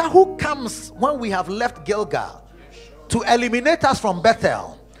tempter who comes when we have left Gilgal to eliminate us from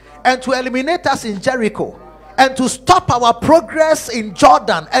Bethel, and to eliminate us in Jericho, and to stop our progress in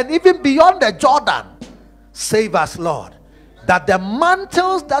Jordan and even beyond the Jordan. Save us, Lord, that the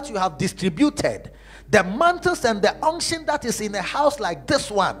mantles that you have distributed, the mantles and the unction that is in a house like this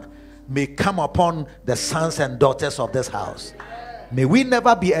one, may come upon the sons and daughters of this house. May we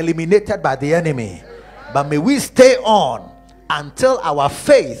never be eliminated by the enemy, but may we stay on until our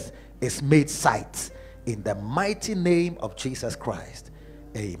faith is made sight. In the mighty name of Jesus Christ.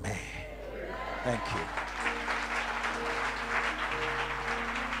 Amen. Thank you.